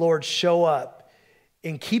seeing the Lord show up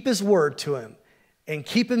and keep his word to him and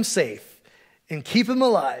keep him safe and keep him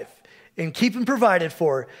alive and keep him provided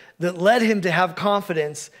for, that led him to have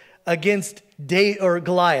confidence against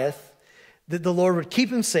Goliath, that the Lord would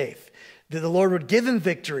keep him safe, that the Lord would give him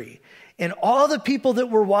victory. And all the people that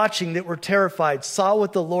were watching, that were terrified, saw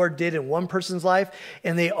what the Lord did in one person's life,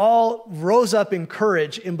 and they all rose up in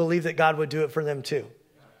courage and believed that God would do it for them too.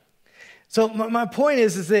 So my point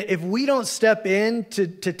is that if we don't step in to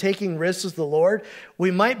taking risks with the Lord,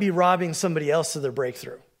 we might be robbing somebody else of their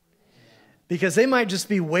breakthrough. Because they might just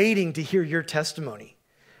be waiting to hear your testimony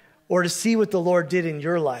or to see what the Lord did in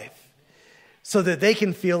your life so that they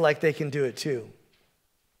can feel like they can do it too.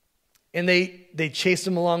 And they chased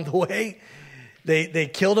him along the way. They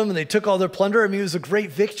killed him and they took all their plunder. I mean, it was a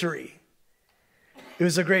great victory. It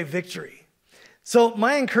was a great victory. So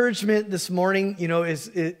my encouragement this morning, is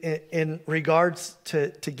in regards to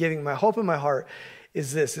giving. My hope in my heart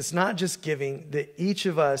is this. It's not just giving, that each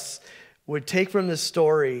of us would take from this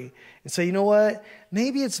story and say, you know what?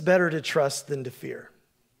 Maybe it's better to trust than to fear.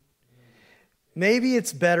 Maybe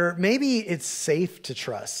it's better. Maybe it's safe to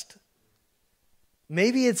trust.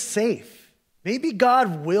 Maybe it's safe. Maybe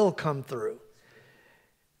God will come through.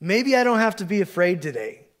 Maybe I don't have to be afraid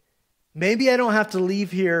today. Maybe I don't have to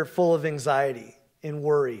leave here full of anxiety and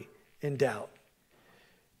worry and doubt.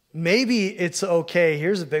 Maybe it's okay.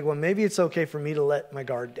 Here's a big one. Maybe it's okay for me to let my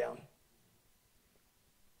guard down.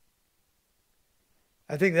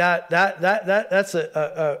 I think that's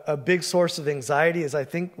a big source of anxiety, is I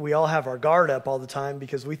think we all have our guard up all the time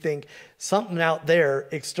because we think something out there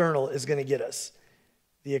external is going to get us.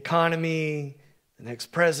 The economy, the next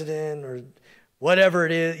president, or whatever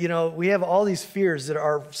it is. We have all these fears that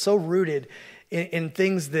are so rooted in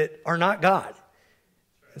things that are not God.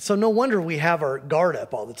 And so no wonder we have our guard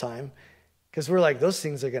up all the time, because we're like, those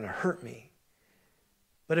things are going to hurt me.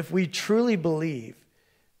 But if we truly believe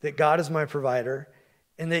that God is my provider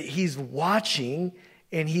and that he's watching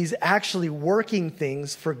and he's actually working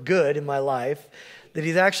things for good in my life, that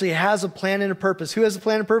he actually has a plan and a purpose. Who has a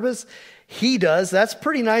plan and purpose? He does. That's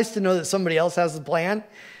pretty nice to know that somebody else has a plan,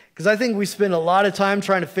 because I think we spend a lot of time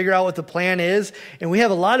trying to figure out what the plan is, and we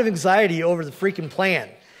have a lot of anxiety over the freaking plan.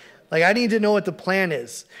 Like, I need to know what the plan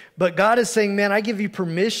is. But God is saying, man, I give you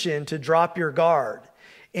permission to drop your guard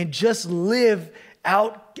and just live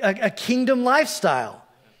out a kingdom lifestyle.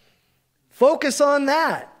 Focus on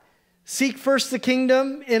that. Seek first the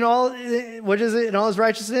kingdom in all, in all his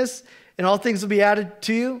righteousness, and all things will be added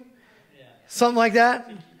to you. Yeah. Something like that.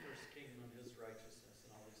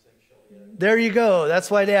 There you go. That's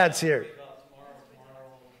why Dad's here.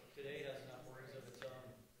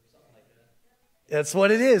 That's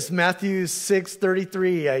what it is. Matthew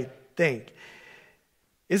 6:33, I think.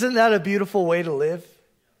 Isn't that a beautiful way to live?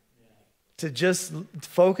 To just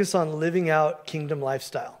focus on living out kingdom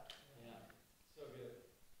lifestyle. So good.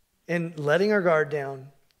 And letting our guard down,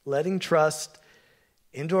 letting trust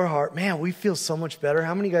into our heart. Man, we feel so much better.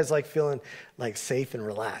 How many of you guys like feeling like safe and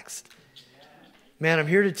relaxed? Man, I'm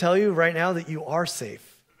here to tell you right now that you are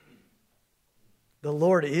safe. The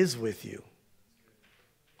Lord is with you.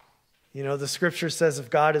 The scripture says, if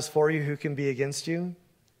God is for you, who can be against you?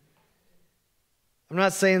 I'm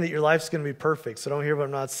not saying that your life's going to be perfect, so don't hear what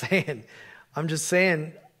I'm not saying. I'm just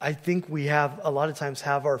saying, I think we have, a lot of times,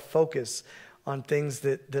 have our focus on things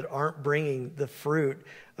that aren't bringing the fruit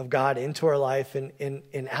of God into our life and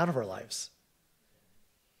out of our lives.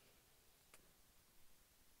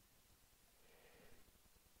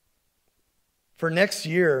 For next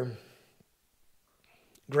year,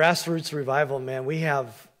 Grassroots Revival, man, we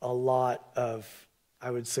have a lot of, I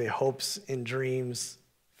would say, hopes and dreams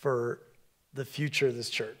for the future of this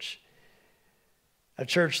church. A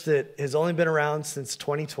church that has only been around since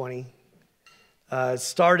 2020.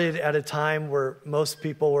 Started at a time where most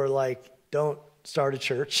people were like, don't start a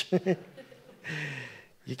church.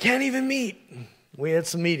 You can't even meet. We had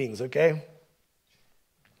some meetings, okay?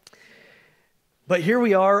 But here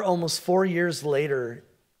we are almost 4 years later,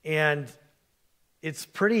 and it's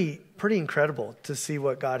pretty incredible to see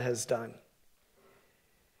what God has done.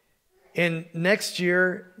 And next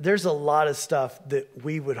year, there's a lot of stuff that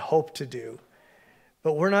we would hope to do,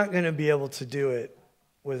 but we're not going to be able to do it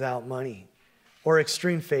without money or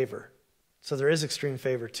extreme favor. So there is extreme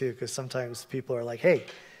favor too, because sometimes people are like, hey,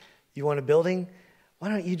 you want a building? Why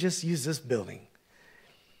don't you just use this building?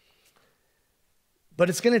 But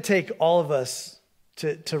it's going to take all of us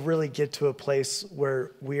to really get to a place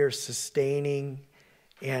where we are sustaining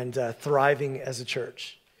and thriving as a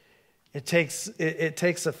church. It takes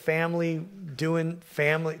a family doing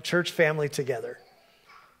church family together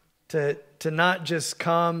to not just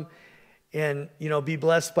come and be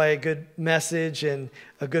blessed by a good message and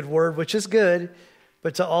a good word, which is good,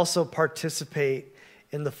 but to also participate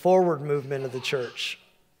in the forward movement of the church.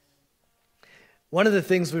 One of the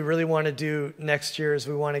things we really want to do next year is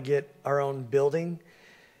we want to get our own building.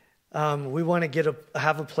 We want to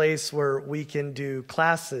have a place where we can do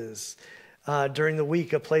classes during the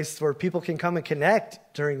week, a place where people can come and connect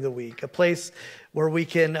during the week, a place where we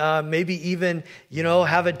can maybe even,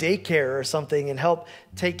 have a daycare or something and help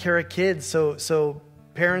take care of kids so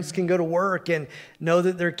parents can go to work and know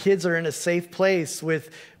that their kids are in a safe place with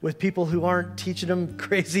people who aren't teaching them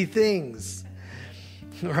crazy things,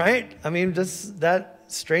 right? I mean,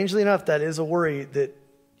 strangely enough, that is a worry that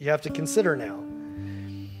you have to consider now.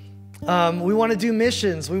 We want to do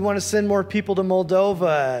missions. We want to send more people to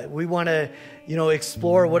Moldova. We want to,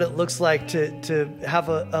 explore what it looks like to have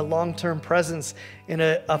a long-term presence in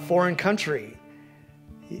a foreign country.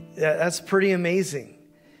 That's pretty amazing.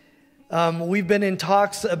 We've been in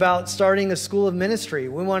talks about starting a school of ministry.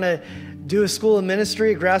 We want to do a school of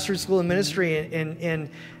ministry, a grassroots school of ministry, and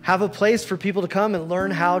have a place for people to come and learn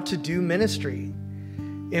how to do ministry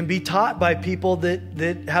and be taught by people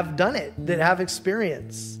that have done it, that have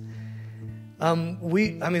experience.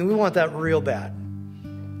 We want that real bad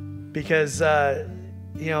because,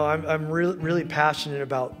 I'm really passionate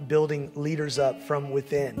about building leaders up from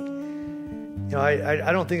within.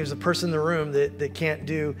 I don't think there's a person in the room that can't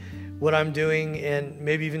do what I'm doing and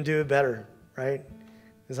maybe even do it better, right?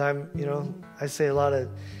 Because I say a lot of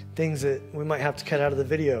things that we might have to cut out of the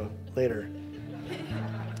video later.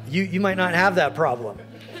 You might not have that problem.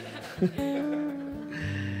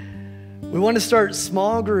 We want to start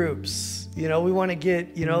small groups. We want to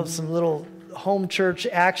get, some little home church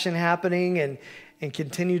action happening and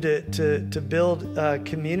continue to build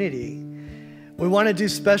community. We want to do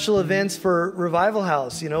special events for Revival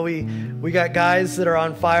House. We got guys that are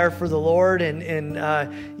on fire for the Lord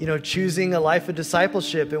and choosing a life of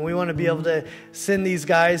discipleship. And we want to be able to send these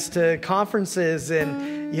guys to conferences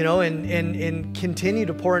and continue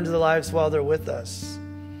to pour into their lives while they're with us.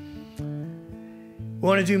 We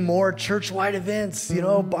want to do more church-wide events,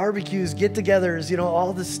 barbecues, get-togethers,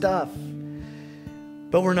 all this stuff.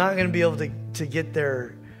 But we're not going to be able to get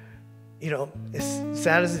there, as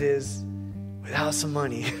sad as it is, without some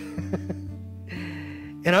money.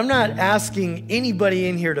 And I'm not asking anybody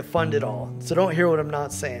in here to fund it all. So don't hear what I'm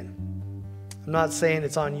not saying. I'm not saying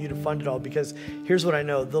it's on you to fund it all, because here's what I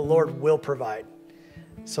know: the Lord will provide.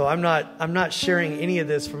 So I'm not sharing any of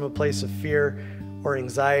this from a place of fear or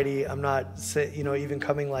anxiety. I'm not, even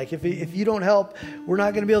coming like, if you don't help, we're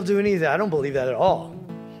not going to be able to do anything. I don't believe that at all.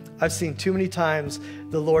 I've seen too many times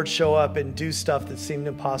the Lord show up and do stuff that seemed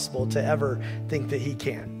impossible to ever think that he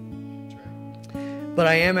can. But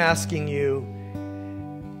I am asking you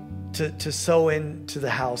to sow into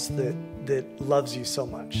the house that loves you so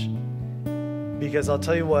much. Because I'll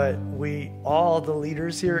tell you what, all the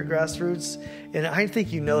leaders here at Grassroots, and I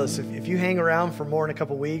think you know this, if you hang around for more than a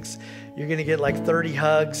couple weeks, you're going to get like 30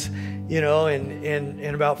 hugs,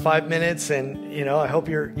 in about 5 minutes. And, I hope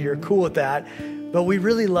you're cool with that. But we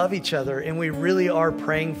really love each other, and we really are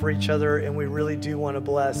praying for each other, and we really do want to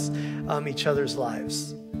bless each other's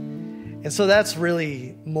lives. And so that's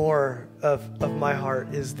really more of my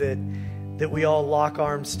heart, is that we all lock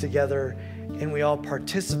arms together and we all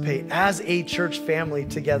participate as a church family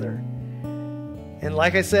together. And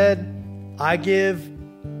like I said, I give,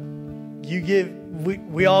 you give,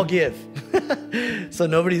 we all give. So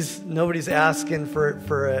nobody's asking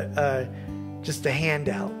for just a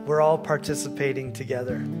handout. We're all participating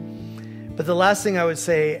together. But But the last thing I would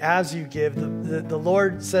say, as you give, the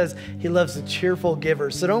Lord says he loves a cheerful giver.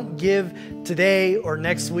 So don't give today or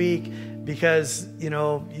next week because,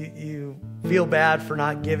 you feel bad for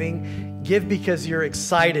not giving. Give because you're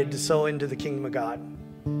excited to sow into the kingdom of God.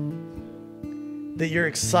 That you're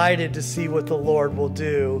excited to see what the Lord will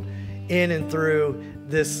do in and through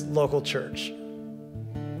this local church.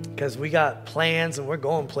 Because we got plans and we're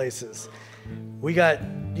going places. We got,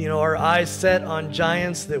 our eyes set on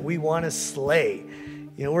giants that we want to slay.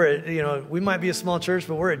 We might be a small church,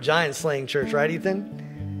 but we're a giant slaying church, right,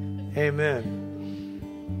 Ethan?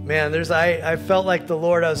 Amen. Man, I felt like the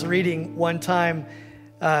Lord, I was reading one time,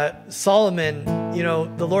 Solomon,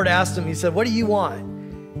 the Lord asked him, he said, what do you want?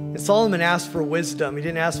 And Solomon asked for wisdom. He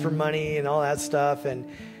didn't ask for money and all that stuff. And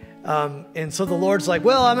so the Lord's like,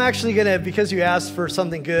 well, I'm actually going to, because you asked for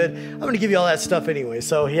something good, I'm going to give you all that stuff anyway.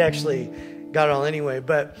 So he actually got it all anyway.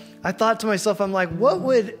 But I thought to myself, I'm like, what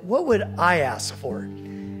would I ask for?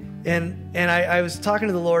 And I was talking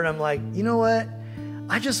to the Lord, and I'm like, you know what?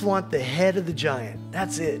 I just want the head of the giant.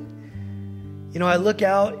 That's it. I look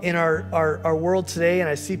out in our world today and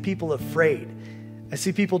I see people afraid. I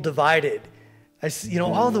see people divided. I see,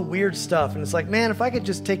 all the weird stuff. And it's like, man, if I could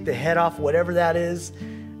just take the head off whatever that is,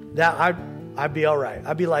 that I'd be all right.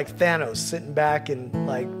 I'd be like Thanos sitting back and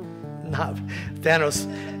like, not Thanos.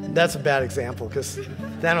 That's a bad example because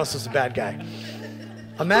Thanos was a bad guy.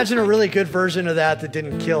 Imagine a really good version of that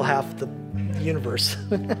didn't kill half the universe.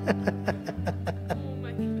 Oh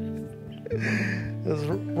my goodness. That was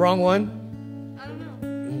the wrong one? I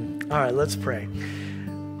don't know. All right, let's pray.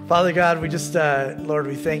 Father God, we just, Lord,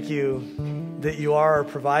 we thank you that you are our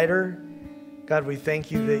provider. God, we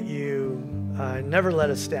thank you that you never let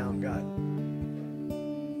us down, God.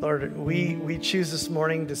 Lord, we choose this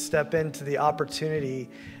morning to step into the opportunity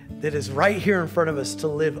that is right here in front of us to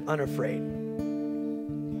live unafraid.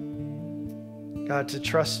 God, to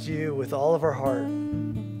trust you with all of our heart,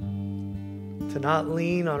 to not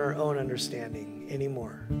lean on our own understanding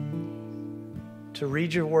anymore, to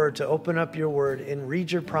read your word, to open up your word and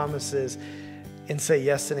read your promises and say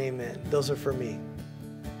yes and amen. Those are for me.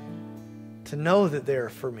 To know that they're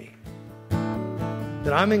for me,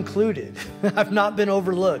 that I'm included. I've not been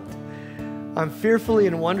overlooked. I'm fearfully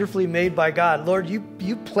and wonderfully made by God. Lord, you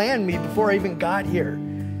planned me before I even got here.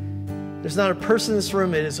 There's not a person in this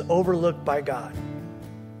room that is overlooked by God.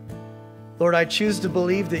 Lord, I choose to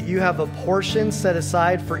believe that you have a portion set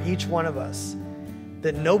aside for each one of us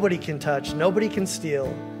that nobody can touch, nobody can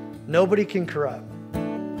steal, nobody can corrupt.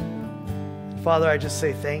 Father, I just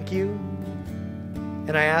say thank you.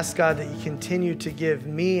 And I ask, God, that you continue to give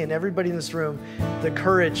me and everybody in this room the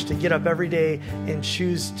courage to get up every day and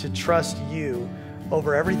choose to trust you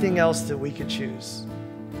over everything else that we could choose.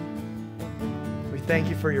 We thank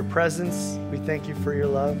you for your presence. We thank you for your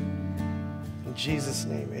love. In Jesus'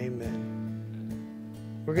 name,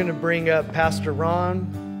 amen. We're going to bring up Pastor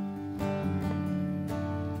Ron.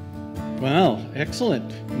 Wow,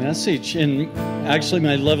 excellent message. And actually,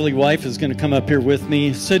 my lovely wife is going to come up here with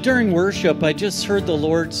me. So during worship, I just heard the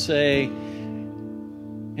Lord say,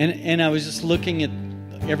 and I was just looking at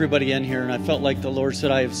everybody in here, and I felt like the Lord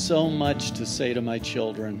said, I have so much to say to my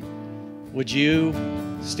children. Would you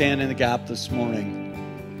stand in the gap this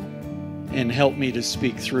morning and help me to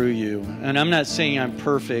speak through you? And I'm not saying I'm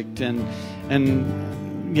perfect, and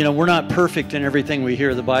we're not perfect in everything we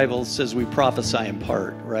hear. The Bible says we prophesy in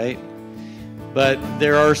part, right? But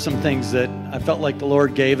there are some things that I felt like the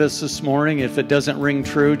Lord gave us this morning. If it doesn't ring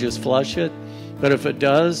true, just flush it. But if it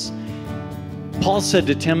does, Paul said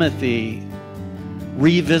to Timothy,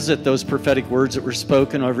 revisit those prophetic words that were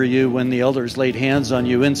spoken over you when the elders laid hands on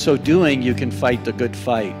you. In so doing, you can fight the good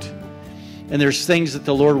fight. And there's things that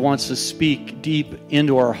the Lord wants to speak deep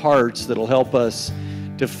into our hearts that'll help us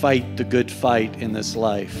to fight the good fight in this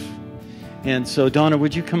life. And so, Donna,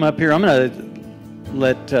 would you come up here? I'm going to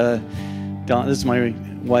let Donna, this is my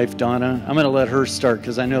wife, Donna. I'm going to let her start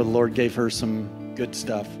because I know the Lord gave her some good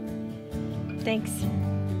stuff. Thanks.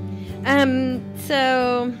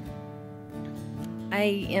 So I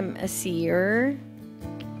am a seer,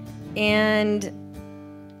 and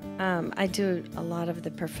I do a lot of the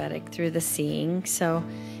prophetic through the seeing. So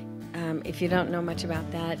if you don't know much about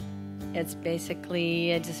that, it's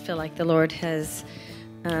basically, I just feel like the Lord has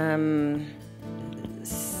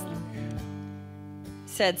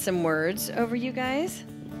said some words over you guys,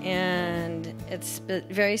 and it's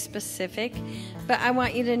very specific. But I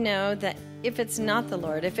want you to know that if it's not the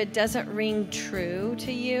Lord, if it doesn't ring true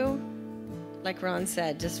to you, like Ron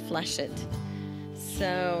said, just flush it.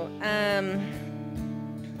 So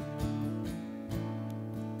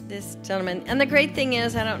this gentleman, and the great thing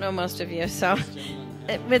is, I don't know most of you, so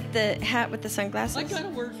With the hat with the sunglasses? I got a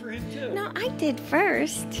word for him too. No, I did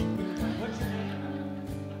first. What's your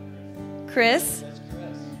name? Chris? That's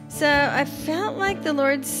Chris. So I felt like the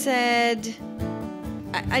Lord said,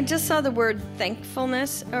 I just saw the word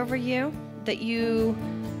thankfulness over you, that you,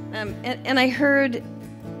 and I heard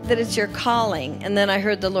that it's your calling, and then I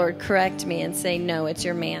heard the Lord correct me and say, no, it's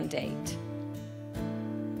your mandate.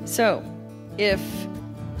 So if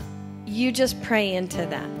you just pray into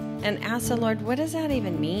that and ask the Lord, what does that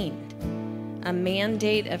even mean? A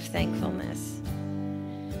mandate of thankfulness.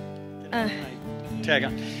 Tag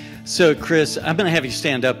on. So, Chris, I'm going to have you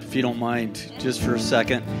stand up if you don't mind, just for a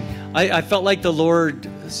second. I felt like the Lord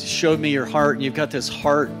showed me your heart, and you've got this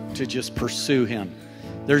heart to just pursue Him.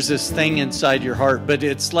 There's this thing inside your heart, but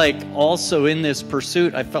it's like also in this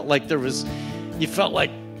pursuit, I felt like you felt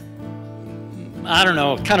like, I don't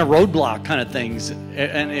know, kind of roadblock kind of things.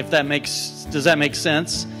 And does that make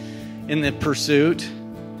sense in the pursuit?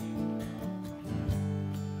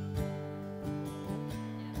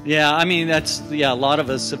 Yeah, I mean, a lot of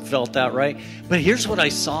us have felt that, right? But here's what I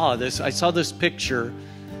saw. I saw this picture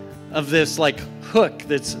of this like hook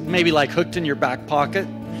that's maybe like hooked in your back pocket,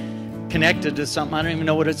 connected to something. I don't even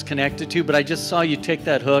know what it's connected to, but I just saw you take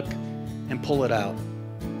that hook and pull it out.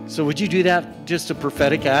 So would you do that? Just a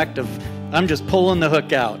prophetic act of, I'm just pulling the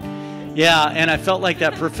hook out. Yeah, and I felt like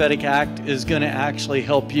that prophetic act is going to actually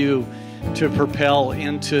help you to propel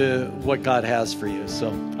into what God has for you.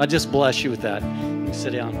 So I just bless you with that. You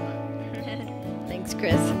sit down. Thanks,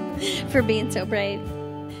 Chris, for being so brave.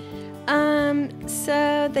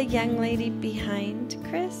 So the young lady behind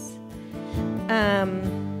Chris.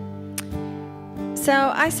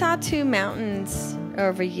 So I saw two mountains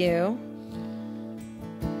over you.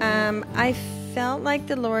 I felt like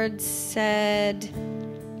the Lord said,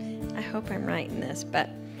 I hope I'm right in this, but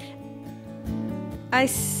I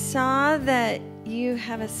saw that you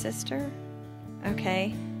have a sister.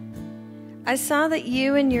 Okay. I saw that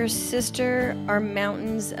you and your sister are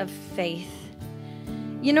mountains of faith.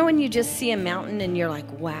 You know when you just see a mountain and you're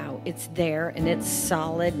like, wow, it's there and it's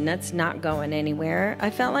solid and it's not going anywhere?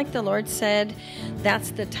 I felt like the Lord said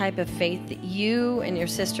that's the type of faith that you and your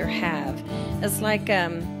sister have. It's like, I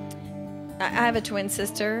have a twin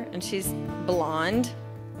sister and she's blonde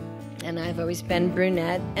and I've always been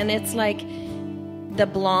brunette. And it's like the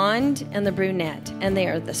blonde and the brunette, and they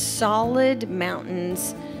are the solid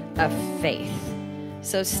mountains of faith.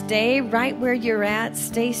 So stay right where you're at.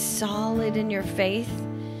 Stay solid in your faith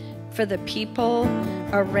for the people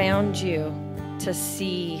around you to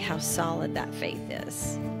see how solid that faith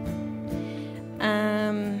is.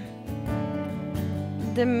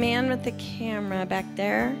 The man with the camera back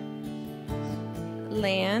there,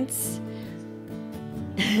 Lance.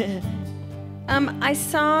 I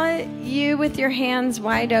saw you with your hands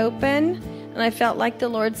wide open, and I felt like the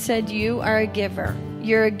Lord said you are a giver.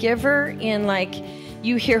 You're a giver in like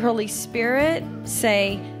you hear Holy Spirit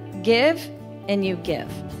say, give, and you give.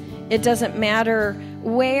 It doesn't matter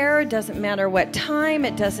where, it doesn't matter what time,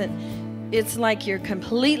 it's like you're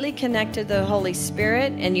completely connected to the Holy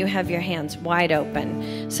Spirit and you have your hands wide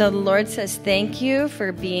open. So the Lord says, thank you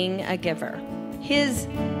for being a giver, His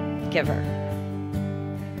giver.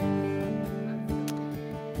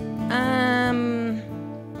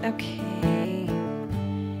 Okay.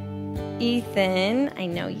 Ethan, I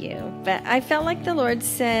know you, but I felt like the Lord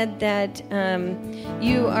said that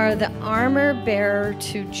you are the armor bearer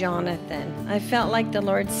to Jonathan. I felt like the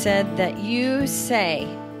Lord said that you say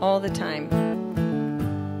all the time,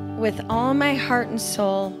 with all my heart and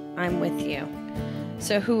soul, I'm with you.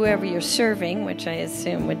 So whoever you're serving, which I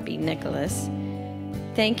assume would be Nicholas,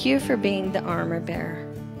 thank you for being the armor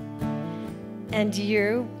bearer. And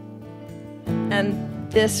you,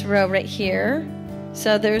 and this row right here.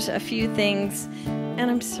 So there's a few things, and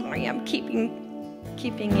I'm sorry, I'm keeping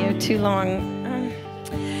you too long.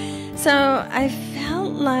 So I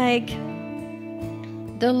felt like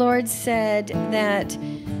the Lord said that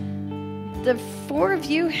the four of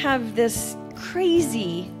you have this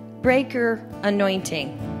crazy breaker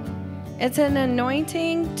anointing. It's an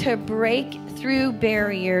anointing to break through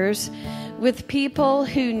barriers with people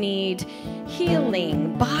who need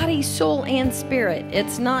healing, body, soul, and spirit.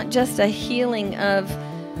 It's not just a healing of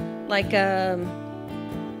like a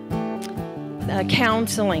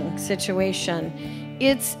counseling situation.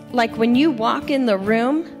 It's like when you walk in the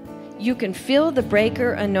room, you can feel the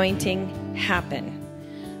breaker anointing happen.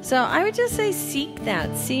 So I would just say seek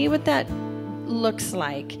that. See what that looks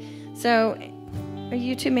like. So are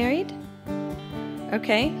you two married?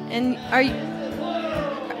 Okay. And are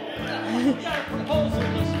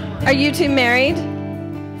you two married?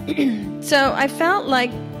 So I felt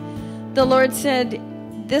like the Lord said,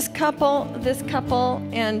 this couple,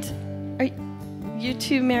 and are you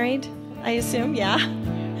two married? I assume, yeah.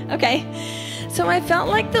 Okay. So I felt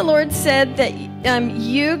like the Lord said that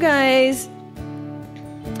you guys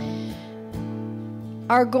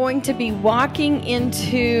are going to be walking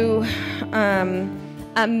into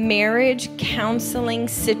a marriage counseling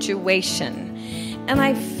situation. And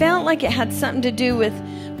I felt like it had something to do with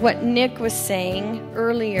what Nick was saying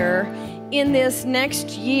earlier. In this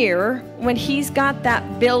next year, when he's got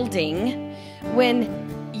that building, when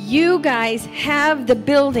you guys have the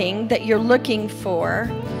building that you're looking for,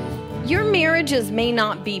 your marriages may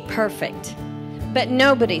not be perfect, but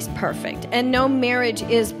nobody's perfect, and no marriage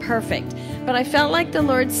is perfect. But I felt like the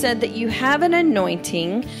Lord said that you have an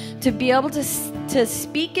anointing to be able to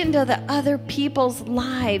speak into the other people's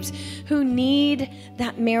lives who need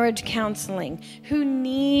that marriage counseling, who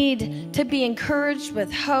need to be encouraged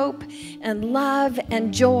with hope and love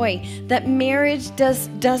and joy. That marriage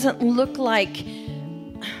doesn't look like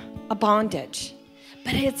a bondage,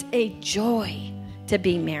 but it's a joy to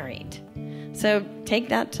be married. So take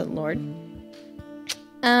that to the Lord.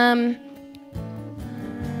 I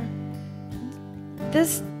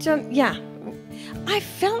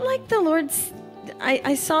felt like the Lord's,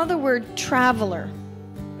 I saw the word traveler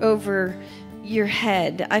over your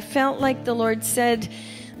head. I felt like the Lord said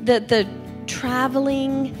that the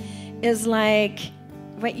traveling is like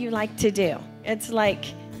what you like to do. It's like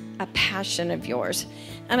a passion of yours.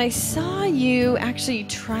 And I saw you actually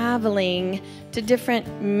traveling to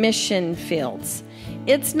different mission fields.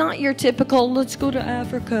 It's not your typical, let's go to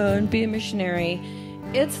Africa and be a missionary.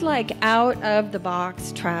 It's like out of the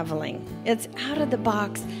box traveling. It's out of the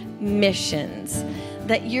box missions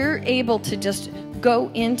that you're able to just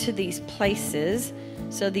go into these places.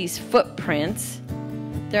 So these footprints,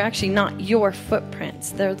 they're actually not your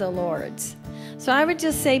footprints, they're the Lord's. So I would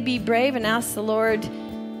just say be brave and ask the Lord,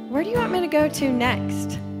 where do you want me to go to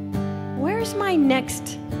next? Where's my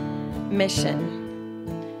next mission?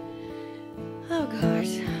 Oh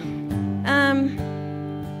gosh.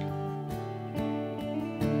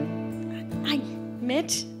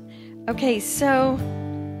 Mitch? Okay, so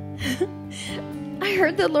I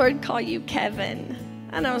heard the Lord call you Kevin.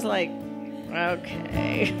 And I was like,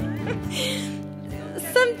 okay.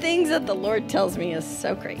 Some things that the Lord tells me is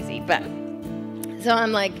so crazy. But so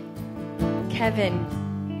I'm like, Kevin,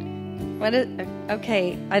 what is,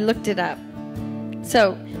 okay, I looked it up.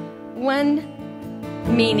 So one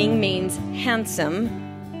meaning means handsome.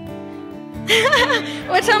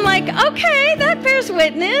 Which I'm like, okay, that bears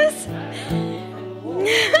witness.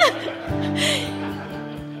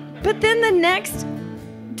 But then the next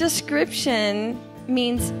description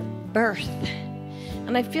means birth.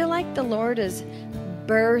 And I feel like the Lord is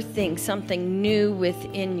birthing something new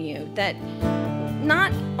within you. That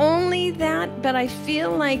not only that, but I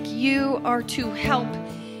feel like you are to help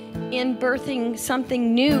in birthing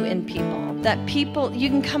something new in people. That people, you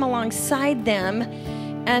can come alongside them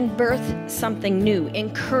and birth something new,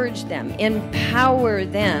 encourage them, empower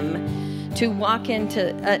them to walk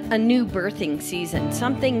into a new birthing season,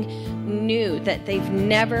 something new that they've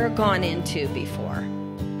never gone into before.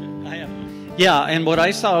 Yeah, and what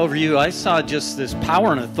I saw over you, I saw just this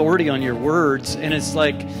power and authority on your words, and it's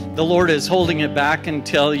like the Lord is holding it back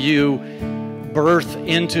until you birth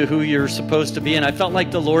into who you're supposed to be. And I felt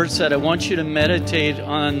like the Lord said, I want you to meditate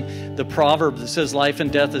on the proverb that says life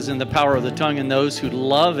and death is in the power of the tongue, and those who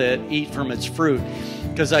love it eat from its fruit.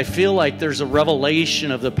 Because I feel like there's a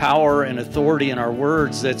revelation of the power and authority in our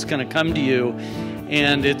words that's going to come to you.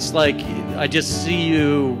 And it's like, I just see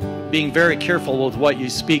you being very careful with what you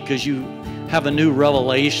speak, because you have a new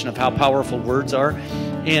revelation of how powerful words are.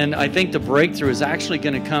 And I think the breakthrough is actually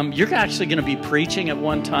going to come. You're actually going to be preaching at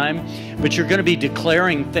one time, but you're going to be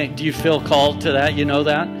declaring things. Do you feel called to that? You know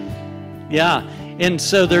that? Yeah. And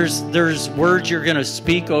so there's words you're going to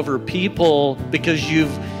speak over people, because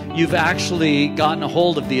you've actually gotten a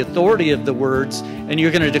hold of the authority of the words, and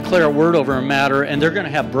you're going to declare a word over a matter, and they're going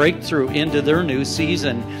to have breakthrough into their new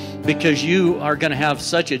season, because you are going to have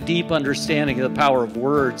such a deep understanding of the power of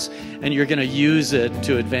words, and you're going to use it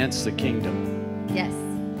to advance the kingdom. Yes.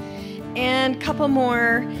 And a couple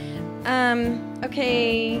more.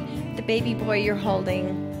 Okay, the baby boy you're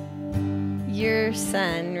holding, your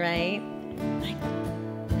son, right?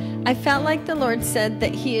 I felt like the Lord said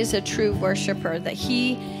that he is a true worshiper, that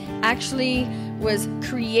he actually was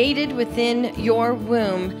created within your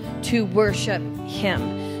womb to worship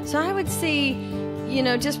him. So I would say,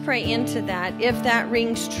 just pray into that. If that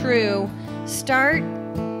rings true, start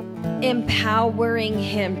empowering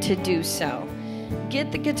him to do so.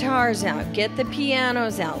 Get the guitars out, get the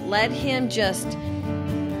pianos out. Let him just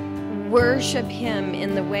worship him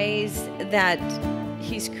in the ways that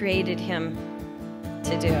he's created him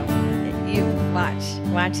to do. You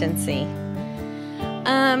watch and see.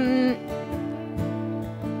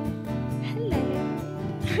 Hello.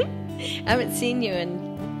 I haven't seen you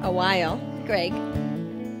in a while, Greg.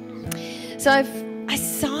 So I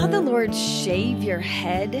saw the Lord shave your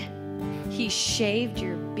head. He shaved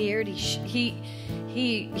your beard.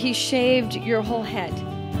 He shaved your whole head.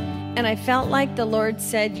 And I felt like the Lord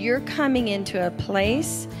said, you're coming into a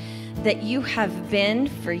place that you have been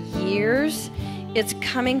for years. It's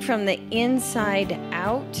coming from the inside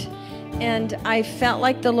out. And I felt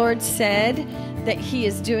like the Lord said that he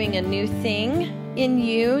is doing a new thing in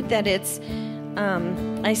you, that it's,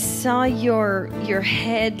 I saw your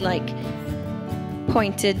head like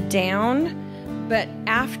pointed down, but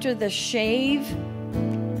after the shave,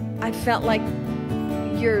 I felt like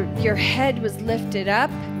your head was lifted up.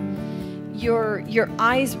 Your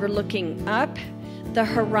eyes were looking up. The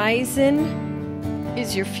horizon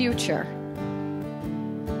is your future.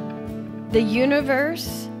 The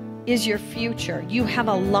universe is your future. You have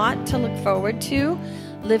a lot to look forward to.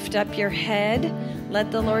 Lift up your head. Let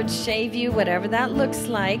the Lord shave you, whatever that looks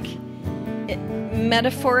like,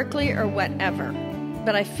 metaphorically or whatever.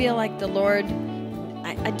 But I feel like the Lord,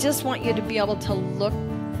 I just want you to be able to look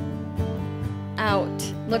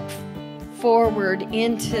out, look forward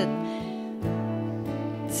into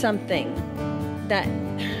something that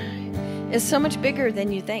is so much bigger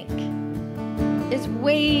than you think. It's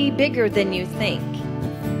way bigger than you think.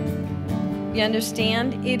 You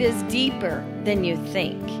understand? It is deeper than you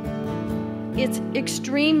think. It's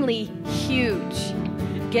extremely huge.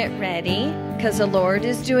 Get ready, because the Lord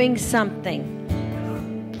is doing something.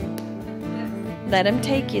 Let him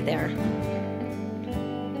take you there.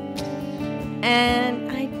 And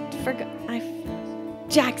I forgot.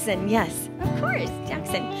 Jackson, yes, of course,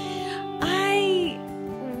 Jackson.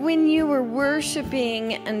 When you were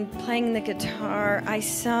worshiping and playing the guitar, I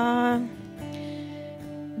saw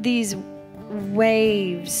these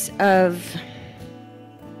waves of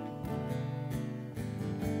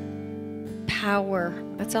power.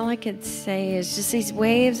 That's all I could say, is just these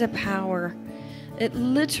waves of power. It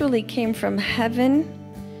literally came from heaven,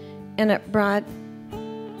 and it brought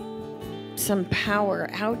some power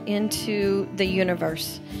out into the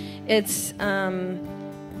universe. It's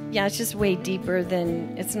it's just way deeper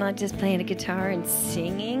than, it's not just playing a guitar and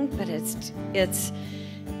singing, but it's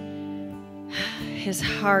his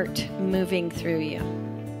heart moving through you.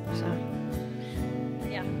 So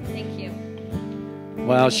yeah, thank you.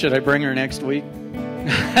 Wow, should I bring her next week?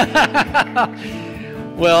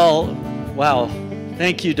 Well, wow.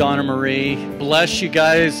 Thank you, Donna Marie. Bless you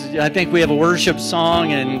guys. I think we have a worship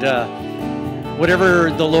song, and whatever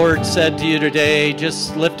the Lord said to you today,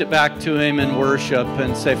 just lift it back to him and worship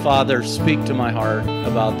and say, Father, speak to my heart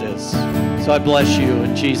about this. So I bless you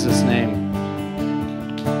in Jesus' name.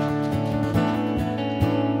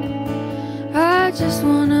 I just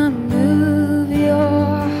want to move your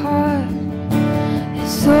heart.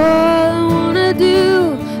 It's all I want to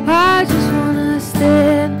do. I just want to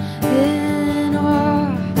stand in awe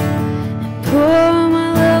and pour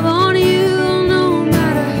my love on you, no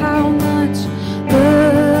matter how much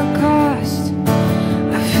the cost.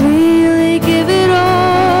 I freely give it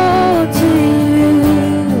all to you,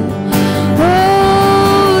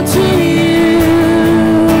 all to you.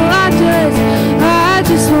 I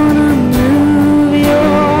just want to move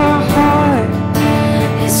your heart.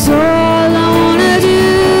 It's all I want to do.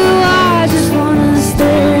 I just want to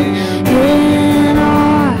stand in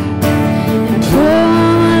awe and pour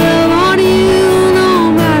my love on you.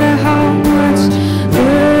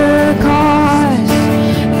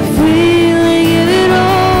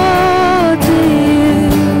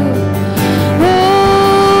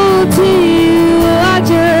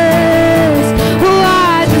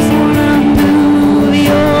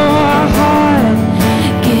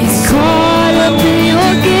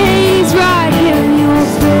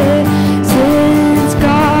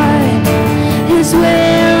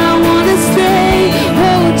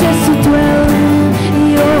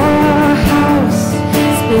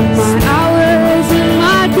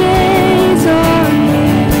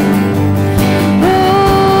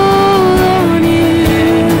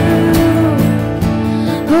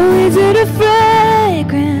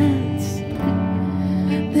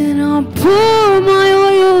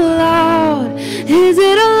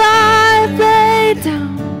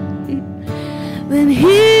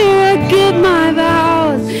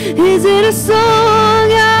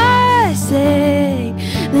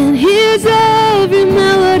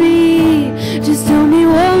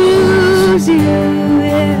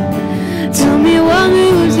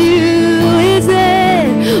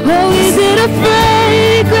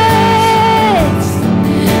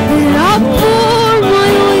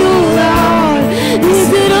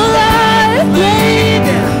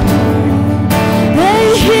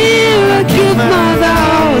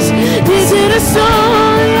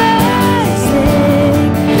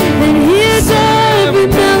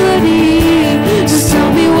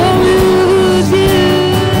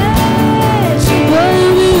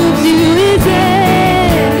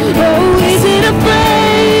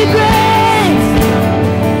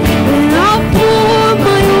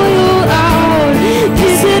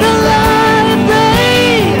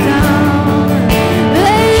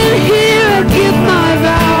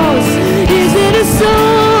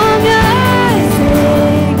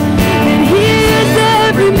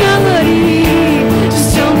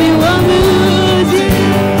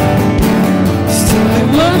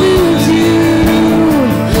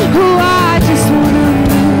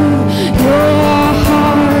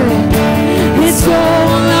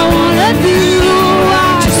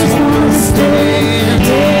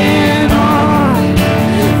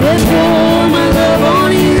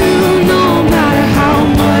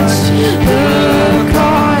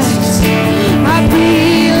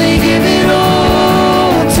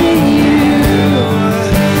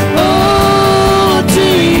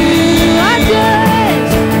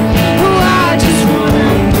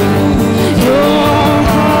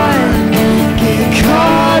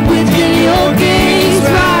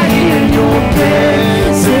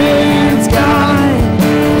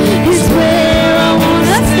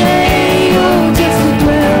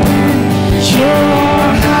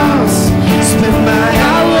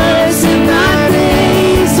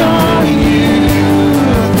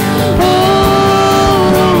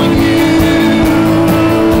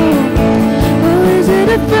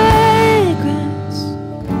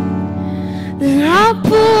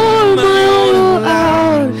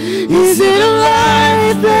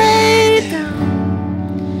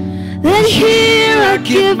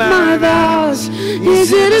 give my vows?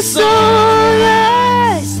 Is it a song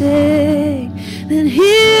I sing? Then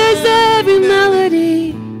here's every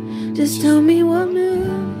melody. Just tell me what moves.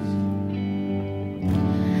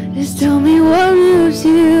 Just tell me what moves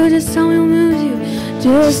you. Just tell me what moves you.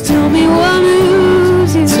 Just tell me what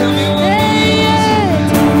moves you. Tell me what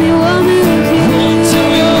Tell me what moves you. Tell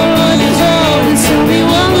me what moves you. Tell me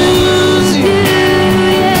what moves you.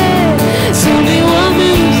 Yeah. Tell me what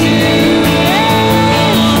moves you. Yeah.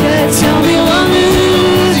 Tell me what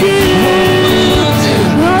moves you.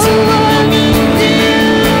 Oh, what moves you.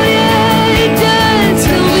 Yeah. Just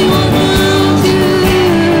tell me what moves you.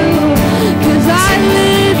 'Cause I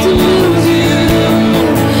live to move you.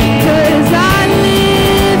 'Cause I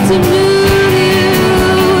live to move you.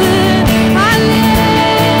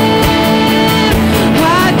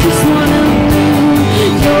 I just wanna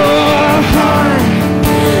move your heart.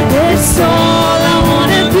 It's all I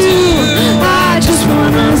wanna do. I just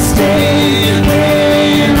wanna stay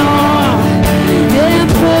in awe and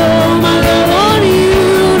pour my love on you,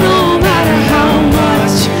 no matter how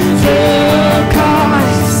much it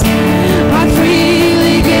costs. I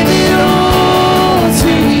freely give it all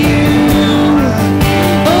to you,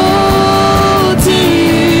 all to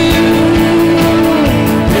you.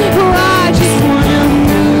 Oh, I just wanna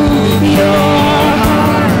move your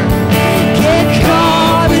heart. Get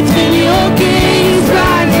caught between your gaze,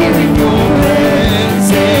 right here in your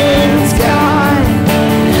presence, God.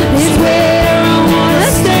 It's where I wanna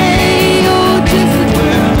stay. Oh, just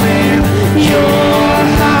dwell in your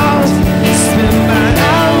house. Spend my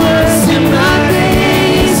hours and my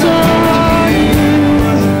days on you.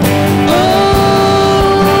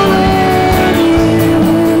 Oh, you.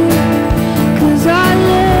 'Cause I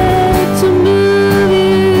live to move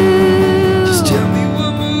you. Just tell me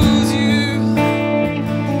what moves you.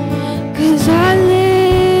 'Cause I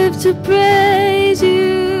live to praise you,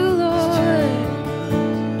 Lord.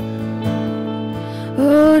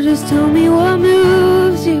 Oh, just tell me